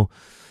 right? So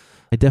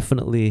I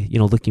definitely,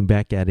 looking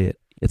back at it,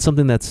 it's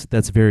something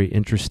that's very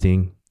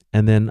interesting.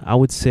 And then I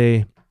would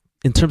say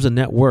in terms of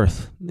net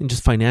worth and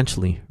just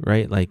financially,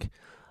 right? Like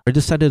I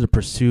decided to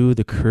pursue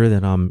the career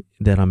that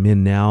I'm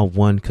in now.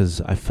 One, because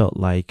I felt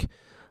like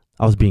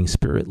I was being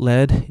spirit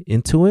led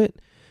into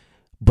it.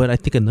 But I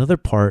think another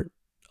part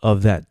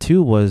of that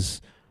too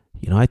was,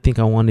 I think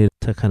I wanted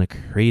to kind of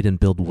create and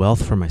build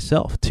wealth for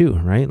myself too,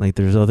 right? Like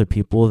there's other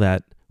people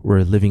that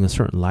were living a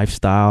certain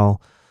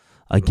lifestyle,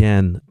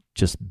 again,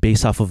 just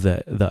based off of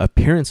the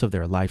appearance of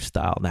their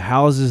lifestyle, the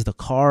houses, the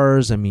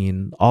cars, I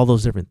mean, all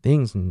those different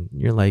things. And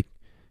you're like,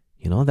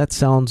 that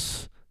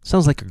sounds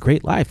like a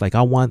great life. Like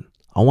I want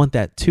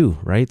that too,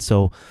 right?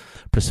 So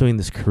pursuing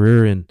this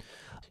career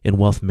in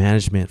wealth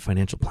management,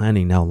 financial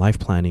planning, now life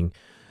planning,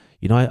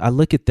 I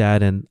look at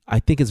that and I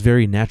think it's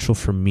very natural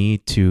for me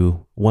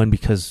to, one,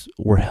 because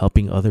we're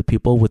helping other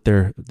people with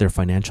their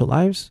financial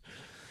lives,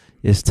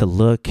 is to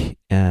look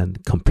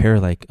and compare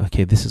like,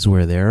 okay, this is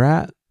where they're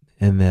at.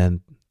 And then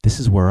this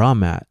is where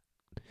I'm at.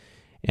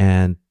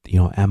 And,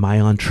 am I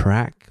on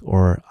track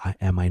or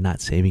am I not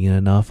saving it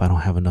enough? I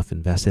don't have enough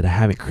invested. I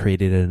haven't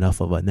created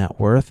enough of a net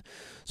worth.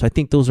 So I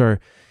think those are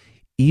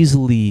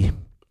easily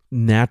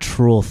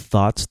natural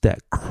thoughts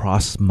that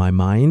cross my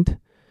mind.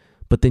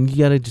 But then you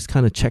got to just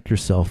kind of check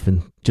yourself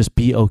and just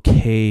be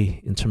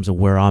okay in terms of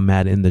where I'm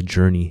at in the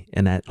journey.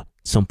 And at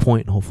some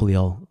point, hopefully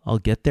I'll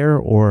get there,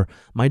 or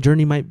my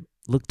journey might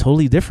look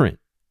totally different.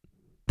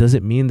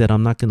 Doesn't mean that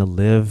I'm not going to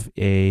live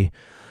a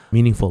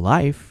meaningful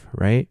life,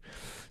 right?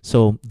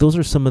 So those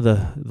are some of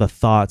the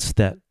thoughts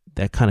that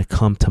kind of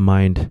come to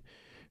mind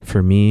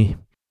for me.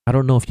 I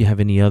don't know if you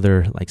have any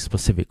other like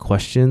specific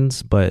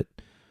questions, but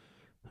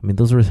I mean,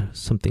 those were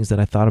some things that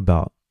I thought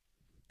about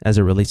as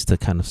it relates to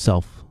kind of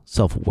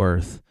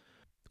self-worth.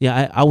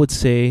 Yeah, I would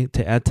say,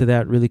 to add to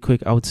that really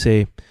quick, I would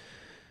say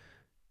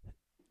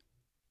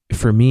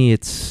for me,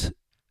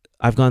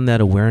 I've gotten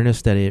that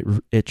awareness that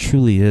it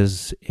truly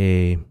is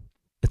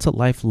it's a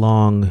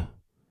lifelong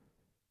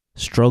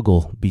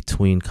struggle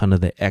between kind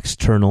of the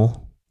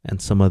external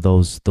and some of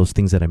those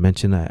things that I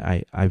mentioned.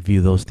 I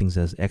view those things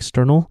as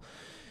external,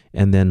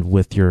 and then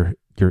with your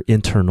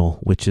internal,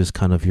 which is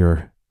kind of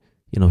your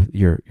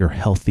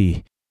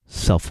healthy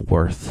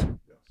self-worth,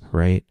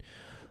 right?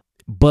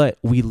 But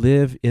we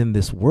live in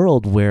this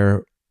world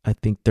where I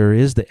think there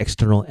is the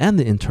external and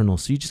the internal.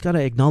 So you just got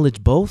to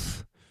acknowledge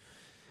both.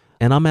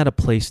 And I'm at a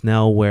place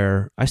now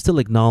where I still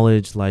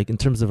acknowledge, like, in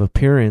terms of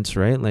appearance,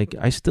 right? Like,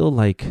 I still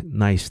like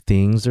nice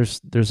things.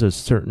 There's a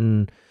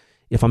certain,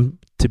 if I'm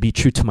to be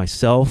true to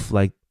myself,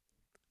 like,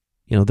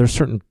 there's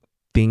certain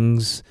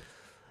things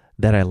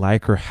that I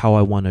like or how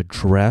I want to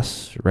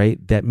dress,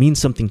 right? That means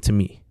something to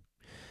me.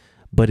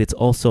 But it's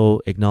also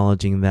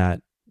acknowledging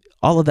that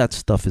all of that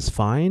stuff is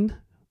fine,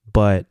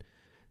 but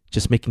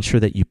just making sure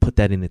that you put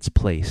that in its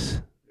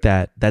place,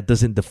 that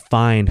doesn't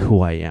define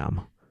who I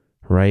am,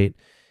 right?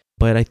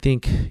 But I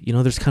think,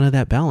 there's kind of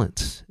that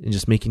balance and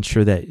just making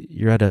sure that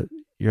you're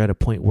at a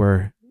point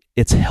where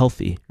it's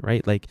healthy,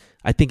 right? Like,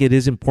 I think it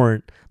is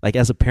important. Like,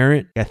 as a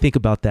parent, I think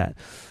about that.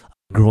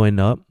 Growing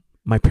up,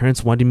 my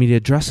parents wanted me to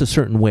dress a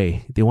certain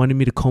way. They wanted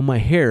me to comb my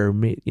hair.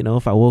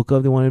 If I woke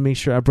up, they wanted to make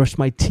sure I brushed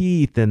my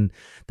teeth and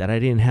that I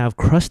didn't have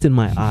crust in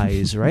my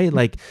eyes, right?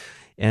 Like,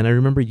 and I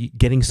remember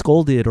getting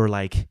scolded or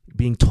like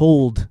being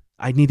told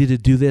I needed to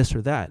do this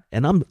or that.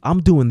 And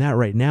I'm doing that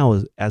right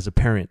now as a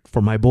parent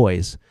for my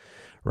boys,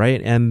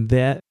 right? And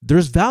that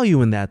there's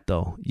value in that,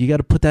 though. You got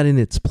to put that in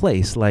its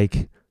place.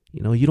 Like,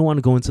 you don't want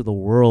to go into the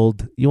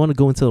world. You want to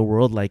go into the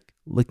world like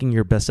looking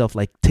your best self,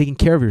 like taking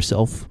care of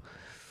yourself.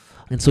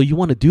 And so you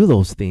want to do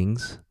those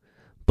things,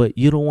 but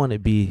you don't want to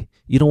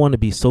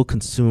be so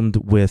consumed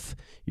with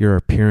your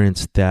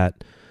appearance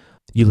that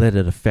you let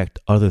it affect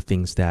other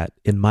things that,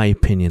 in my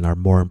opinion, are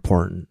more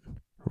important,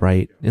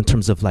 right? In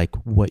terms of like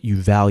what you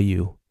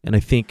value. And I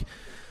think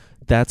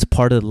that's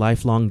part of the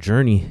lifelong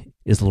journey,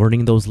 is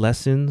learning those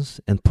lessons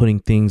and putting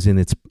things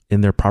in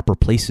their proper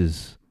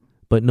places,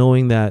 but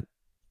knowing that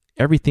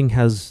everything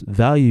has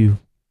value,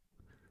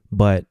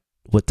 but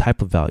what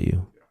type of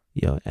value?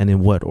 Yeah. And in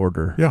what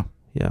order? Yeah.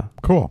 Yeah.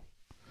 Cool.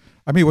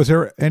 I mean, was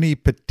there any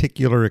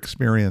particular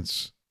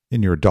experience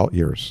in your adult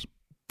years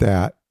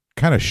that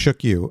kind of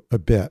shook you a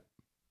bit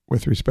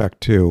with respect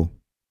to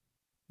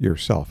your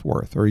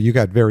self-worth, or you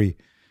got very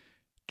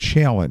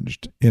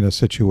challenged in a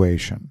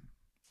situation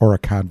or a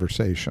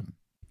conversation?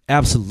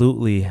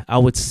 Absolutely. I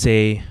would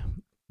say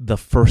the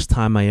first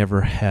time I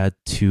ever had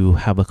to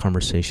have a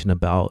conversation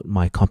about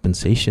my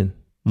compensation.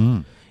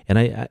 And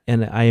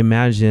I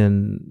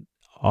imagine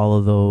all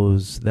of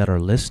those that are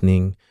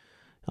listening,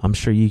 I'm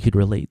sure you could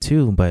relate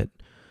too, but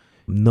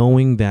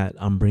knowing that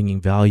I'm bringing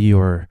value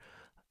or,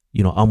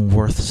 I'm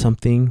worth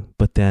something,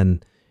 but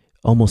then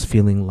almost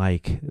feeling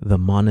like the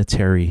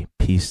monetary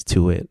piece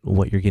to it,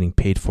 what you're getting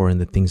paid for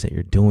and the things that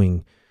you're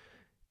doing,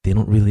 they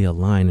don't really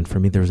align. And for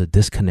me, there's a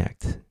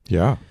disconnect.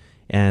 Yeah.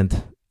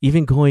 And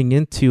even going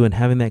into and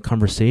having that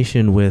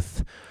conversation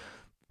with,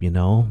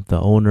 the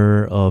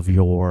owner of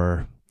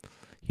your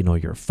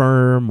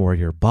firm or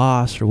your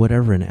boss or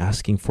whatever, and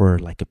asking for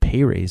like a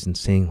pay raise and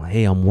saying,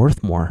 hey, I'm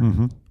worth more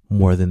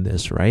than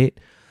this, right?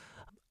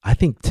 I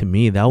think to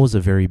me, that was a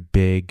very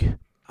big,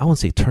 I wouldn't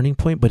say turning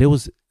point, but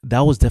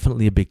that was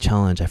definitely a big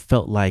challenge. I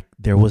felt like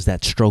there was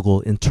that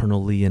struggle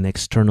internally and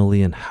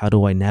externally, and how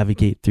do I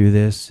navigate through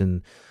this?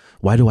 And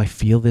why do I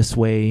feel this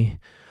way?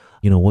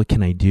 What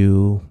can I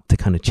do to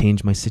kind of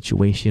change my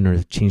situation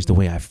or change the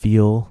way I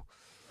feel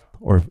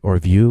or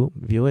view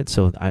it?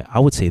 So I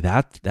would say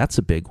that's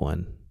a big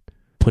one.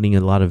 Putting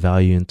a lot of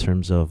value in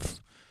terms of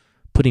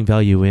putting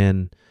value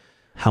in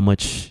how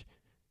much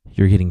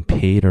you're getting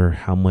paid or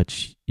how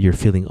much you're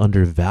feeling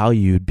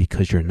undervalued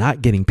because you're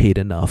not getting paid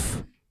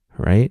enough,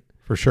 right?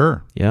 For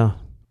sure. Yeah.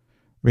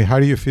 I mean, how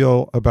do you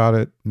feel about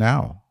it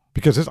now?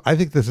 Because I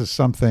think this is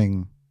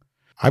something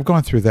I've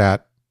gone through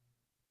that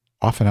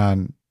off and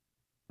on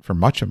for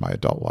much of my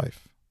adult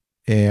life.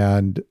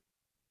 And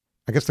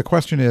I guess the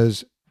question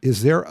is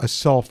there a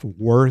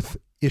self-worth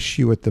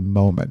issue at the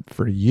moment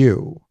for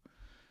you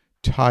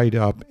tied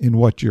up in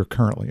what you're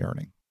currently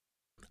earning?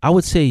 I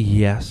would say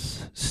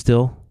yes,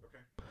 still.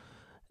 Okay.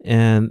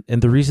 And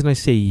the reason I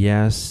say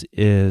yes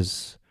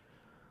is,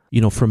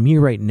 for me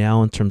right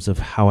now, in terms of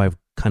how I've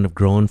kind of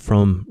grown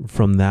from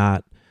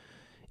that,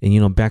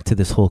 and, back to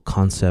this whole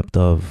concept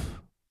of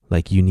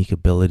like unique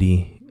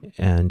ability,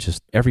 and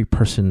just every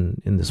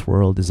person in this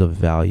world is of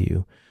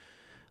value,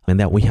 and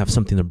that we have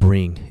something to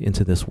bring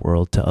into this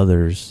world to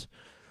others.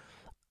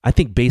 I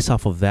think based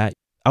off of that,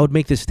 I would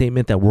make this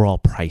statement that we're all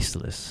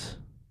priceless,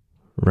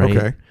 right?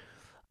 Okay.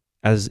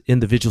 As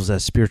individuals,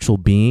 as spiritual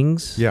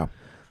beings. Yeah.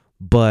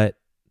 But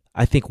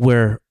I think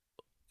where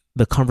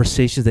the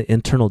conversations, the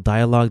internal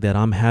dialogue that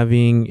I'm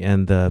having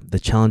and the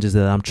challenges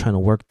that I'm trying to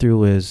work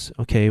through is,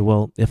 okay,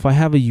 well, if I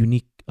have a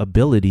unique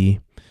ability,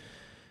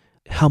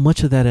 how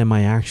much of that am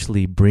I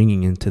actually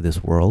bringing into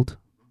this world,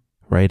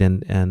 right?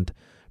 And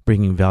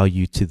bringing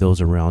value to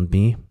those around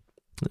me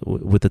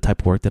with the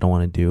type of work that I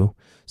want to do.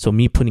 So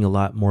me putting a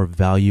lot more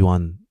value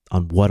on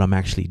what I'm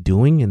actually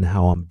doing and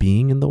how I'm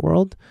being in the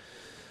world.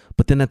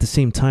 But then at the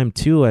same time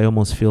too, I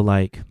almost feel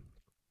like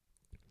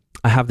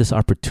I have this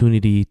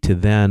opportunity to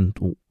then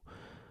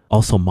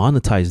also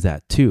monetize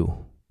that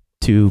too,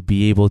 to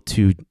be able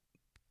to,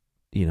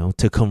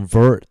 to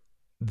convert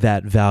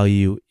that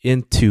value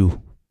into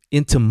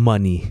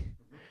money.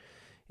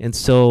 And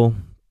so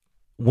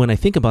when I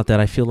think about that,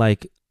 I feel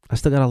like I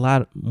still got a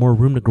lot more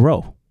room to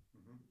grow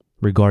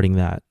regarding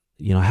that.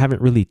 I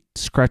haven't really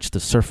scratched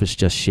the surface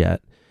just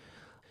yet.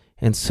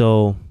 And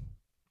so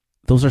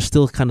those are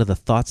still kind of the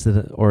thoughts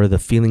or the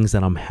feelings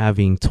that I'm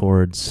having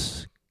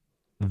towards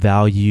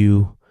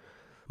value,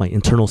 my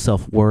internal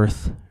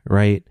self-worth,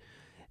 right?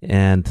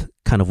 And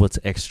kind of what's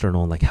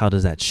external, like how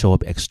does that show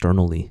up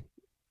externally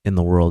in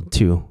the world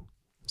too.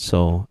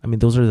 So, I mean,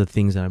 those are the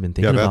things that I've been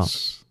thinking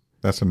about.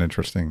 That's an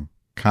interesting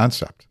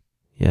concept.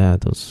 Yeah,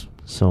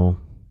 so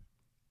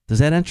does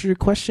that answer your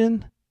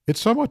question? It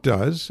somewhat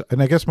does.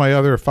 And I guess my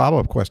other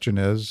follow-up question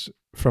is,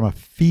 from a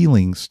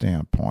feeling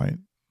standpoint,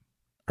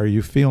 are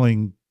you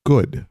feeling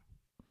good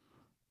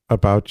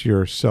about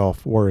your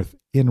self-worth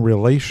in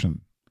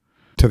relation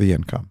to the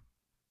income?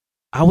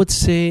 I would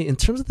say in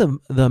terms of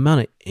the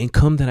amount of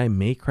income that I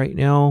make right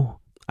now,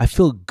 I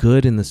feel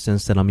good in the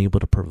sense that I'm able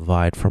to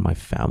provide for my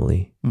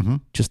family,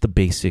 just the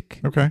basic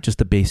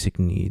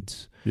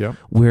needs. Yeah.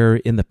 Where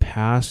in the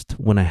past,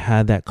 when I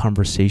had that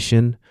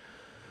conversation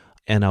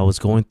and I was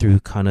going through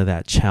kind of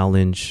that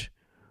challenge,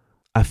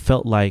 I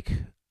felt like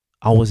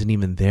I wasn't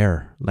even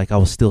there. Like I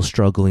was still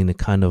struggling to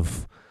kind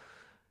of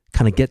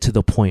get to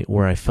the point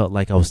where I felt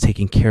like I was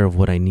taking care of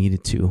what I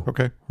needed to.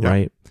 Okay. Yeah.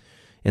 Right.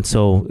 And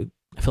so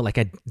I felt like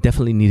I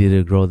definitely needed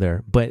to grow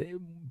there. But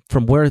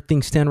from where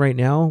things stand right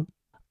now,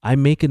 I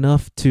make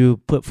enough to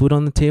put food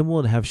on the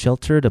table, to have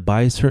shelter, to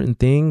buy certain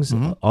things,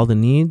 all the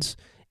needs.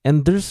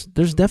 And there's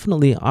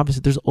definitely,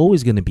 obviously, there's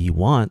always going to be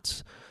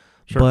wants.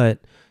 Sure. But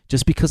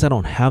just because I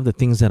don't have the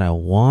things that I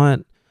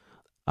want,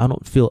 I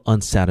don't feel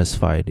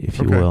unsatisfied, if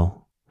you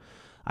will.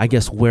 I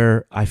guess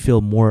where I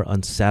feel more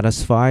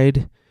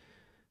unsatisfied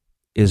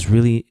is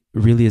really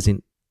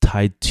isn't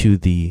tied to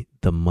the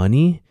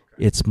money.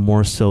 It's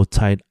more so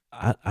tied,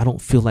 I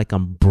don't feel like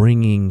I'm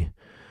bringing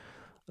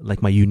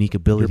like my unique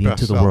ability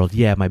into the world.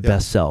 Yeah, my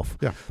best self.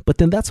 Yeah. But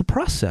then that's a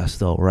process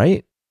though,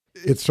 right?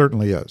 It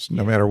certainly is,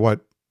 no matter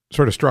what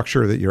sort of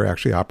structure that you're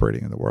actually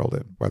operating in the world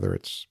in, whether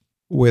it's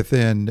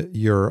within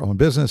your own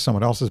business,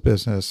 someone else's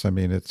business. I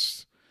mean,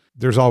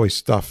 there's always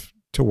stuff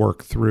to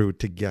work through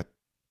to get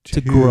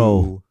to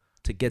grow,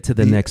 to get to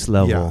the next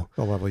level. Yeah,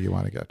 the level you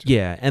want to get to.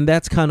 Yeah, and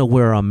that's kind of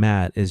where I'm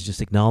at, is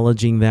just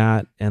acknowledging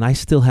that. And I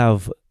still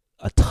have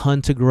a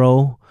ton to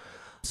grow.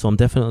 So I'm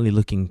definitely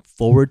looking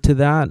forward to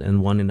that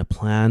and wanting to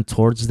plan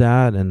towards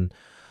that.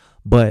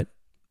 But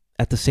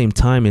at the same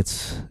time,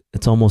 it's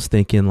almost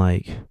thinking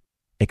like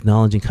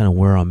acknowledging kind of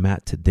where I'm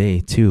at today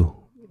too,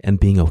 and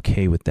being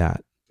okay with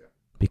that.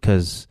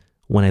 Because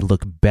when I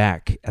look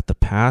back at the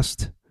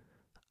past,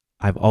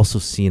 I've also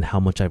seen how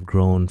much I've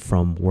grown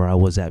from where I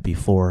was at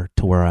before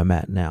to where I'm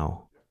at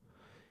now.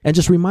 And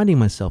just reminding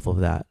myself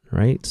of that,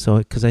 right? So,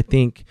 because I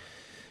think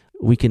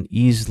we can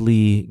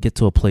easily get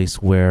to a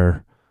place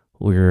where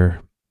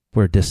we're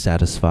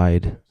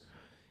dissatisfied,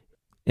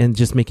 and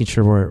just making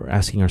sure we're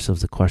asking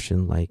ourselves the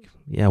question, like,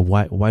 yeah,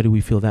 why do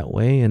we feel that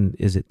way? And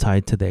is it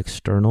tied to the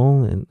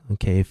external? And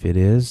okay, if it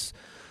is,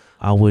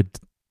 I would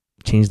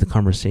change the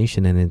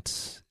conversation, and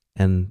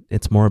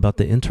it's more about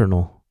the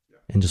internal,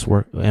 and just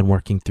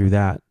working through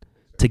that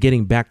to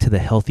getting back to the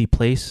healthy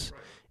place.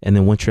 And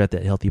then once you're at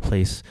that healthy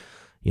place,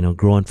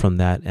 growing from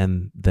that,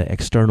 and the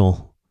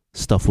external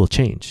stuff will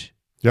change.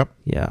 Yep.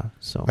 Yeah.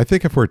 So I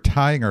think if we're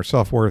tying our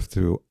self-worth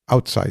to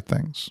outside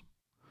things,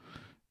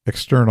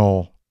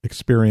 external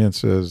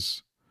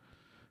experiences,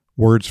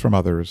 words from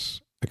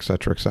others, et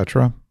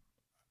cetera,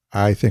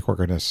 I think we're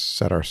going to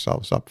set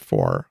ourselves up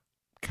for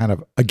kind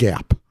of a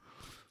gap.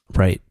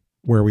 Right.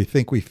 Where we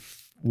think we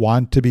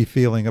want to be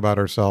feeling about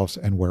ourselves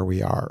and where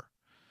we are.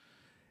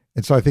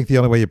 And so I think the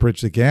only way you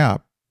bridge the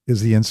gap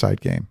is the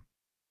inside game.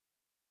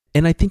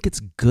 And I think it's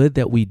good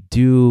that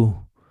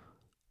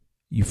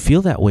you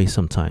feel that way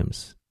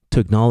sometimes, to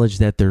acknowledge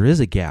that there is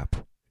a gap.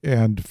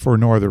 And for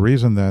no other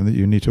reason than that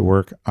you need to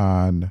work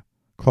on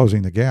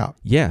closing the gap.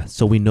 Yeah,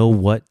 so we know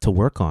what to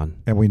work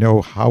on. And we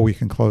know how we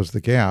can close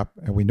the gap.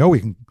 And we know we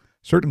can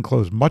certainly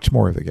close much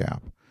more of the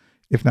gap,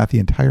 if not the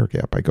entire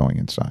gap, by going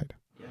inside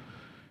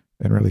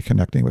and really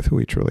connecting with who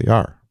we truly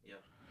are. Yeah.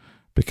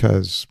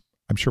 Because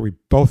I'm sure we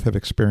both have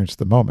experienced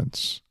the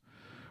moments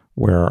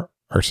where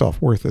our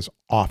self-worth is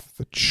off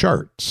the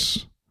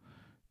charts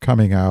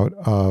coming out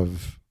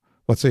of,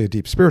 let's say, a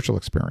deep spiritual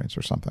experience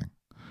or something,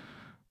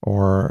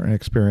 or an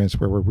experience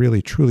where we're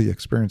really truly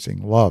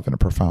experiencing love in a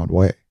profound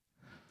way.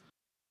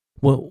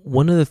 Well,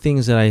 one of the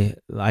things that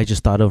I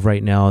just thought of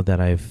right now that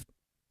I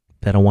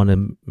want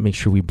to make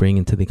sure we bring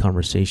into the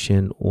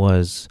conversation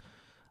was,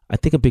 I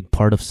think a big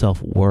part of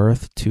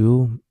self-worth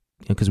too,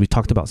 because we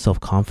talked about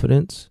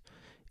self-confidence,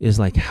 is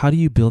like, how do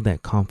you build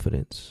that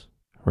confidence,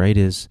 right?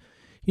 Is,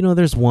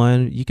 there's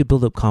one, you could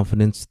build up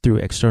confidence through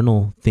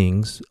external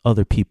things,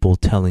 other people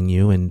telling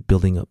you and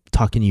building up,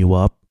 talking you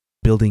up,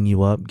 building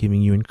you up,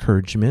 giving you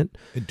encouragement.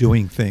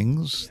 Doing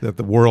things that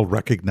the world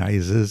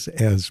recognizes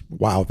as,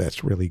 wow,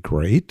 that's really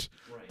great.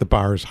 Right. The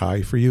bar is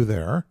high for you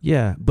there.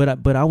 Yeah,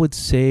 but I would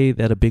say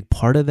that a big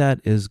part of that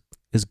is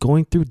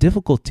going through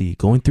difficulty,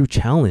 going through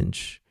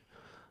challenge,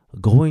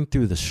 going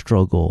through the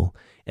struggle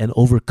and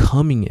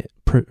overcoming it,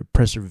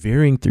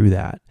 persevering through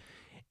that,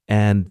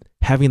 and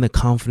having the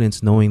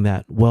confidence knowing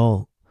that,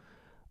 well,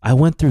 I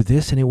went through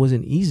this and it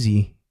wasn't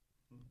easy,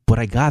 but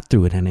I got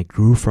through it and I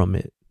grew from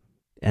it.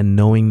 And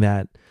knowing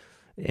that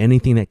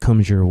anything that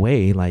comes your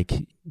way, like,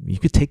 you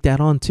could take that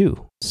on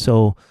too.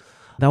 So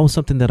that was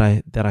something that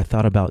I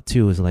thought about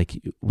too, is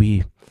like,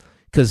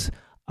 because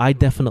I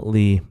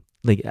definitely,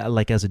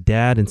 like as a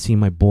dad and seeing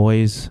my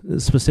boys,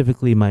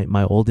 specifically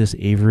my oldest,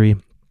 Avery,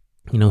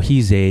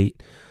 he's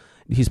 8.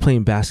 He's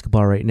playing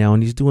basketball right now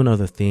and he's doing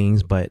other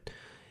things, but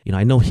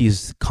I know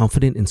he's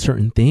confident in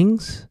certain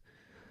things,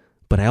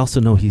 but I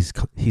also know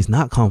he's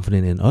not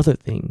confident in other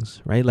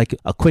things, right? Like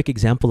a quick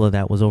example of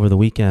that was over the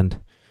weekend.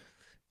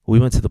 We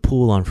went to the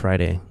pool on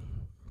Friday,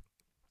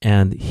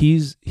 and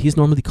he's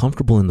normally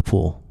comfortable in the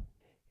pool,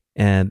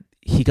 and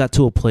he got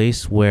to a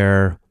place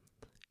where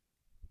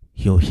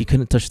he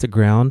couldn't touch the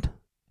ground,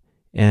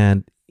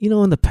 and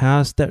in the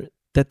past that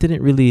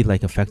didn't really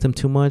like affect him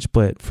too much,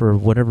 but for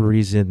whatever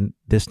reason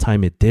this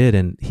time it did,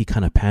 and he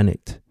kind of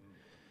panicked,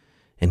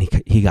 and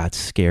he got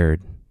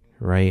scared,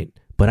 right?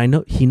 But I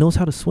know he knows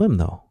how to swim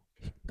though.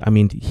 I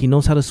mean, he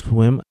knows how to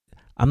swim.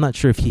 I'm not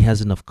sure if he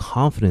has enough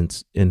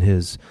confidence in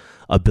his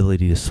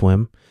ability to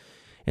swim.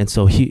 And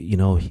so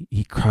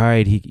he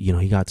cried,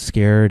 he got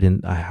scared,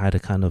 and I had to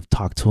kind of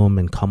talk to him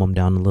and calm him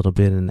down a little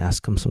bit and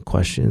ask him some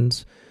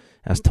questions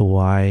as to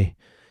why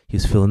he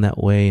was feeling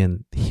that way.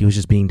 And he was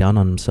just being down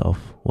on himself.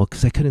 Well,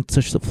 because I couldn't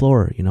touch the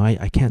floor,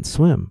 I can't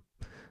swim.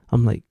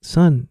 I'm like,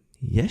 son,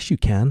 yes, you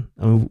can.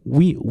 I mean,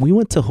 we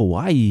went to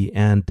Hawaii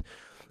and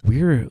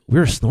we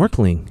were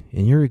snorkeling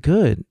and you're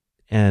good.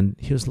 And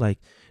he was like,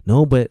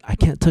 no, but I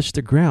can't touch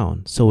the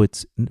ground. So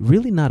it's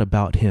really not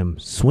about him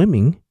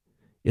swimming.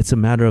 It's a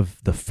matter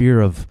of the fear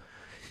of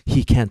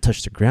he can't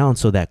touch the ground.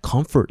 So that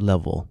comfort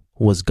level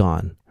was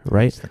gone,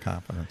 right? It's the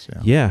confidence,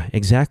 yeah. Yeah,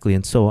 exactly.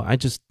 And so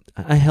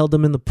I held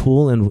him in the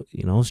pool and,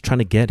 I was trying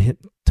to get him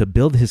to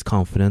build his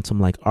confidence. I'm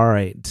like, all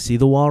right, see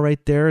the wall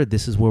right there?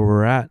 This is where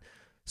we're at.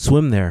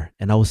 Swim there.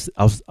 And I was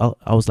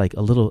like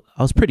I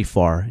was pretty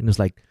far. And it was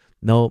like,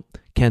 no,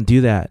 can't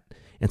do that.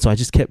 And so I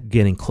just kept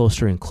getting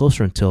closer and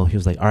closer until he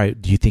was like, all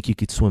right, do you think you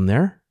could swim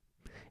there?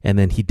 And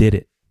then he did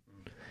it.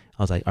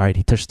 I was like, all right,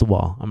 he touched the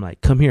wall. I'm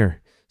like, come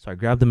here. So I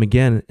grabbed him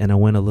again and I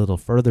went a little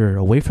further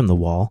away from the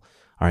wall.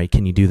 All right,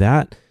 can you do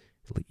that?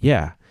 Like,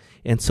 yeah.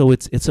 And so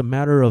it's a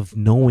matter of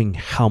knowing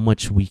how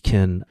much we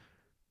can,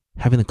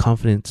 having the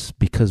confidence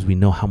because we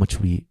know how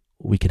much we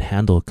can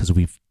handle because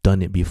we've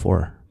done it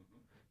before.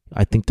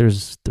 I think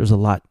there's a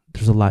lot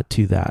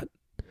to that.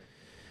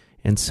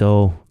 And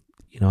so,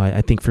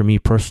 I think for me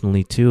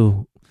personally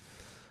too,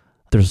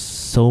 there's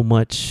so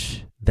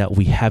much that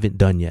we haven't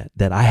done yet,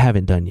 that I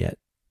haven't done yet,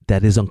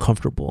 that is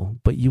uncomfortable,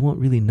 but you won't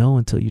really know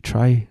until you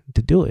try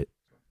to do it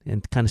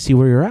and kind of see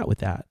where you're at with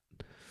that,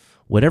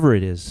 whatever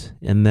it is.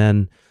 And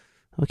then,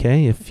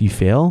 okay, if you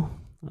fail,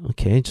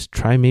 okay, just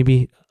try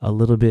maybe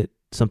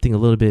something a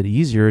little bit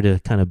easier to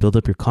kind of build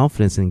up your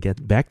confidence and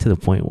get back to the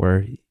point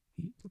where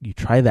you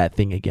try that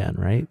thing again,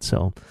 right?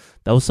 So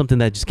that was something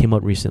that just came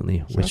up recently,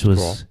 which was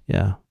cool.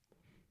 Yeah,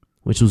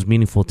 which was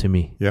meaningful to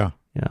me. Yeah,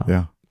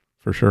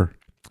 for sure.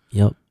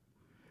 Yep.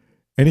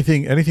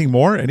 Anything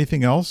more?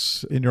 Anything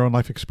else in your own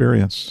life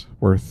experience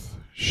worth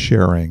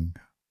sharing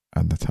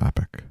on the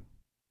topic?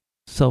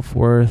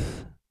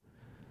 Self-worth.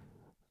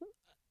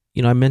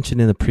 I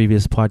mentioned in the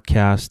previous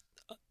podcast,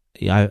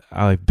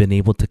 I've been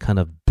able to kind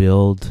of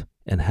build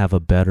and have a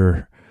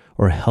better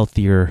or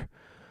healthier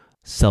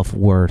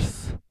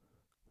self-worth,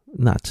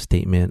 not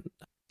statement,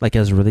 like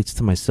as it relates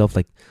to myself,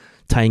 like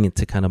tying it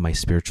to kind of my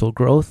spiritual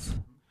growth.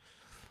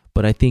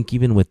 But I think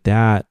even with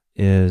that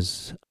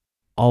is,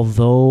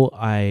 although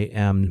I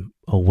am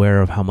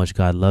aware of how much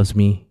God loves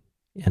me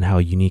and how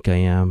unique I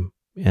am,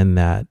 and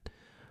that,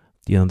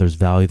 there's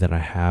value that I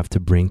have to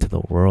bring to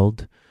the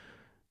world,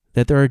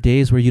 that there are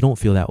days where you don't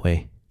feel that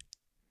way,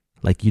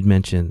 like you'd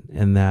mentioned,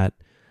 and that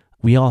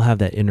we all have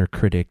that inner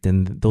critic,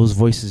 and those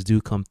voices do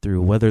come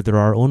through, whether they're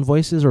our own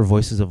voices or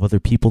voices of other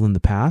people in the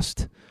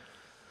past.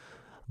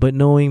 But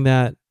knowing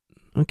that,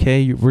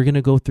 okay, we're going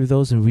to go through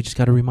those and we just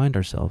got to remind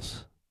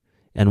ourselves.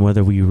 And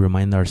whether we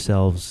remind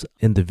ourselves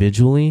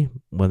individually,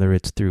 whether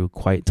it's through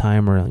quiet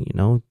time or,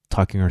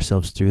 talking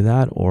ourselves through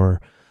that,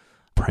 or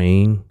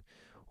praying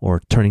or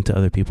turning to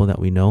other people that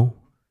we know,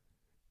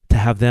 to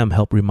have them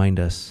help remind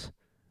us.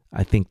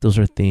 I think those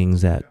are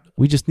things that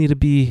we just need to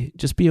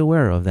be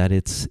aware of, that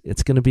it's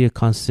going to be a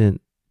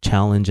constant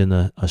challenge and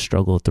a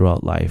struggle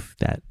throughout life,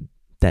 that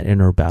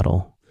inner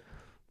battle.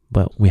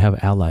 But we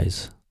have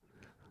allies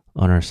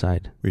on our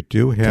side. We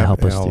do have to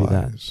help allies. Us through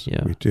that.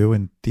 Yeah. We do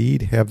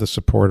indeed have the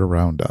support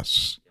around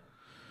us.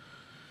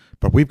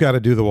 But we've got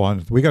to do the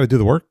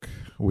work.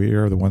 We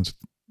are the ones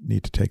that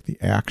need to take the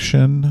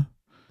action.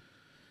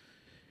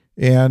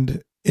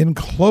 And in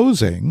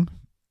closing,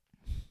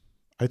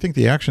 I think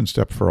the action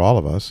step for all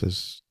of us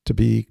is to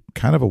be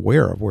kind of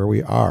aware of where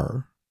we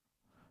are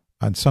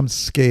on some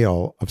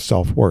scale of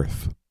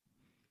self-worth.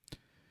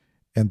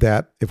 And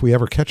that if we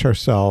ever catch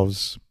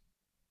ourselves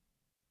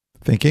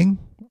thinking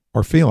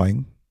or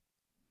feeling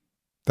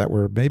that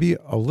we're maybe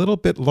a little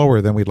bit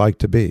lower than we'd like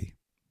to be,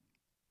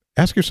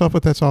 ask yourself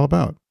what that's all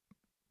about.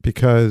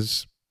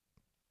 Because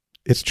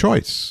it's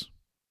choice,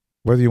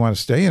 whether you want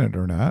to stay in it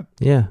or not.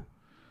 Yeah.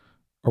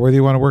 Or whether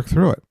you want to work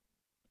through it.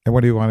 And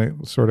whether you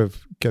want to sort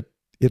of get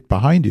it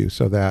behind you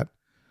so that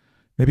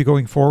maybe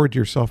going forward,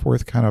 your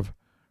self-worth kind of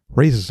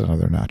raises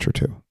another notch or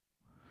two.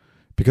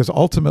 Because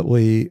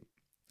ultimately,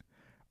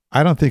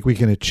 I don't think we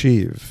can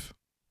achieve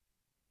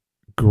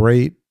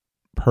great,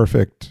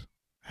 perfect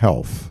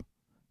health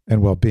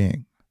and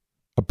well-being,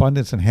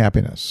 abundance and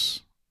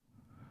happiness,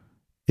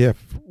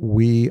 if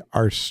we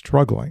are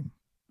struggling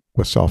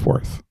with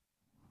self-worth.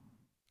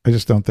 I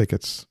just don't think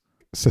it's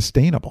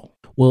sustainable.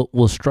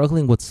 Well,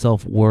 struggling with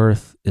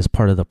self-worth is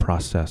part of the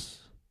process.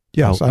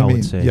 Yes, I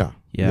would say.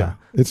 Yeah.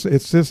 It's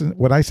just,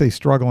 when I say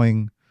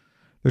struggling,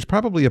 there's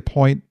probably a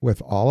point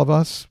with all of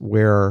us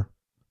where,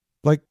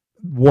 like,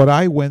 what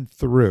I went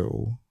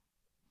through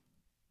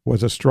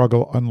was a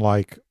struggle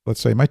unlike,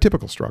 let's say, my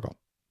typical struggle.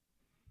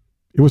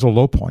 It was a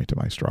low point in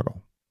my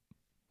struggle.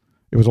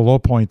 It was a low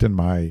point in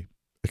my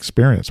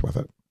experience with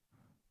it.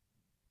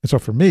 And so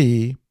for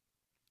me,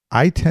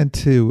 I tend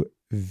to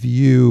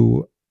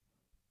view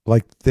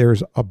like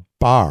there's a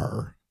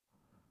bar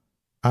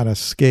on a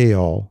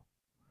scale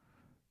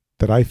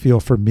that I feel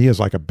for me is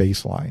like a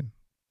baseline.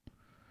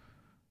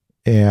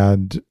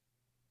 And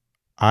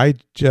I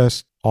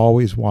just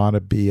always want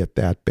to be at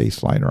that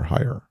baseline or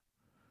higher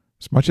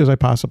as much as I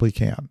possibly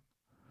can.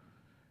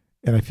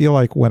 And I feel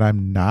like when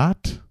I'm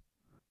not,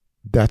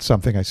 that's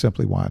something I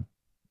simply want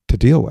to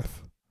deal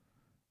with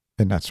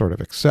and not sort of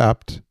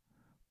accept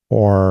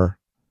or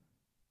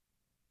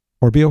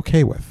be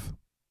okay with,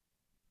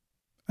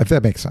 if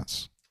that makes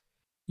sense.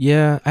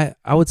 Yeah,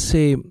 I would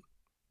say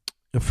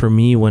for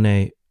me, when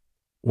I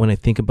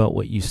think about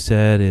what you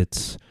said,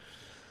 it's,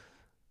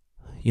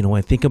 when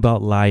I think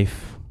about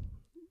life,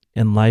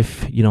 and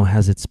life,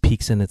 has its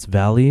peaks and its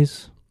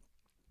valleys.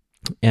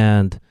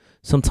 And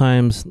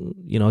sometimes,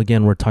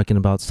 again, we're talking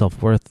about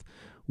self-worth.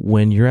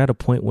 When you're at a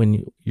point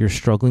when you're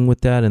struggling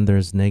with that and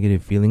there's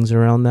negative feelings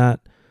around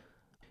that,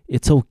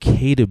 it's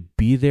okay to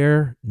be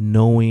there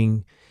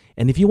knowing,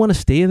 and if you want to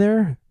stay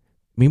there,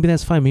 maybe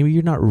that's fine. Maybe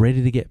you're not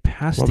ready to get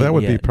past it. Well, that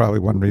would yet. be probably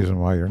one reason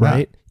why you're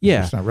right? not. Yeah.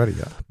 You're just not ready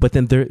yet. But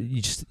then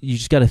you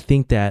just got to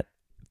think that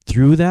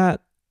through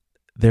that,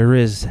 there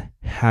is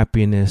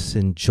happiness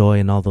and joy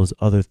and all those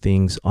other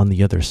things on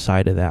the other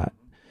side of that.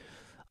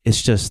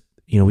 It's just,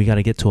 we got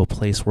to get to a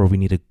place where we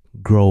need to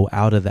grow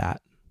out of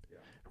that,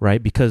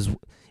 right? Because,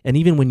 and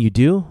even when you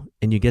do,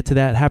 and you get to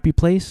that happy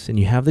place and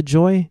you have the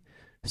joy,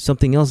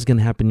 something else is going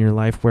to happen in your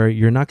life where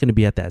you're not going to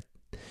be at that.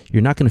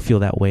 You're not going to feel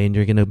that way, and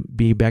you're going to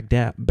be back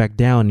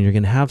down, and you're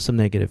going to have some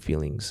negative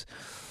feelings.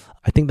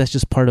 I think that's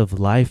just part of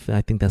life. And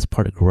I think that's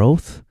part of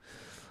growth,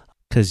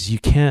 because you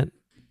can't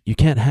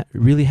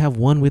really have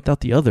one without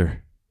the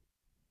other,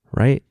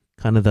 right?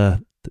 Kind of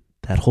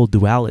that whole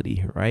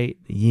duality, right?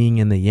 The yin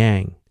and the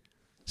yang.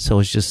 So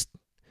it's just,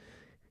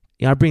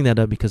 I bring that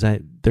up because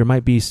there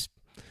might be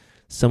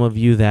some of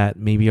you that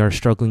maybe are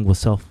struggling with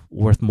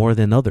self-worth more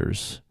than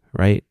others,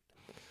 right?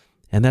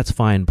 And that's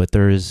fine, but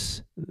there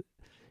is,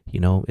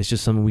 it's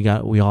just something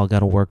we all got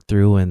to work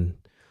through, and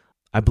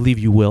I believe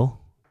you will.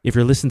 If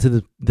you're listening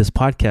to this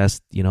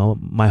podcast,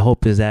 my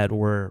hope is that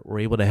we're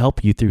able to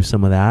help you through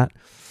some of that.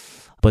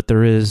 But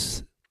there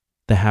is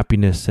the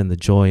happiness and the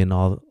joy and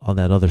all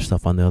that other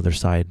stuff on the other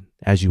side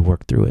as you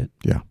work through it.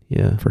 Yeah.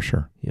 Yeah. For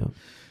sure. Yeah.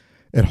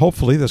 And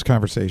hopefully this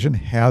conversation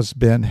has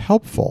been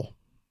helpful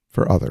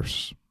for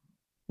others,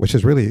 which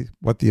is really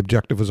what the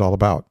objective was all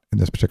about in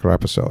this particular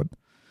episode.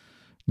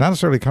 Not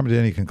necessarily coming to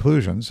any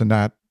conclusions, and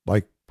not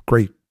like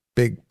great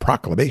big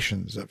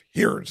proclamations of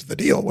here's the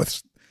deal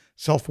with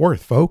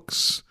self-worth,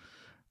 folks,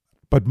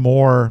 but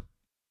more,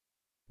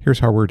 here's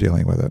how we're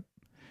dealing with it.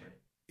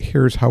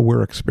 Here's how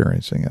we're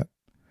experiencing it.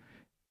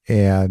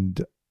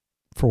 And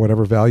for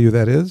whatever value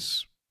that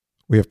is,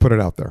 we have put it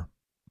out there.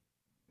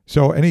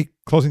 So any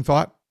closing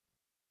thought?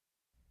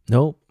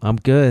 No, I'm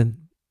good.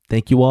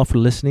 Thank you all for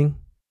listening.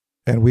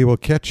 And we will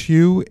catch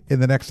you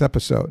in the next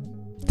episode.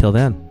 Till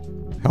then.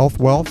 Health,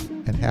 wealth,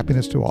 and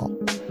happiness to all.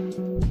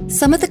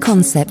 Some of the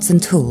concepts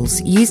and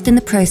tools used in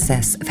the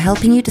process of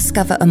helping you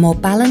discover a more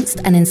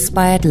balanced and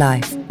inspired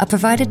life are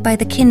provided by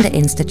the Kinder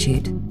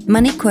Institute,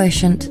 Money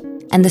Quotient,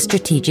 and the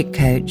Strategic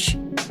Coach.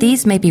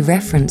 These may be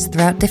referenced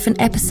throughout different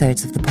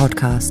episodes of the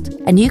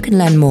podcast, and you can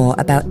learn more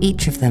about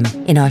each of them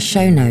in our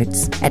show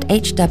notes at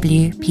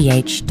hwph.org.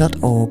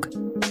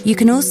 You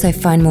can also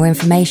find more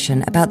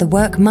information about the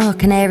work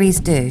Mark and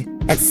Aries do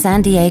at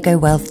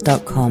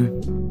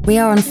sandiegowealth.com. We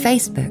are on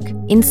Facebook,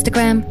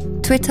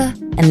 Instagram, Twitter,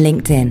 and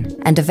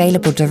LinkedIn, and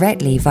available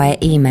directly via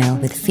email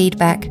with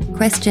feedback,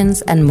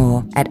 questions, and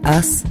more at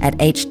us@hwph.org.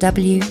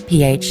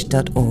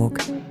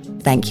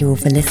 Thank you all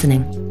for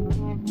listening.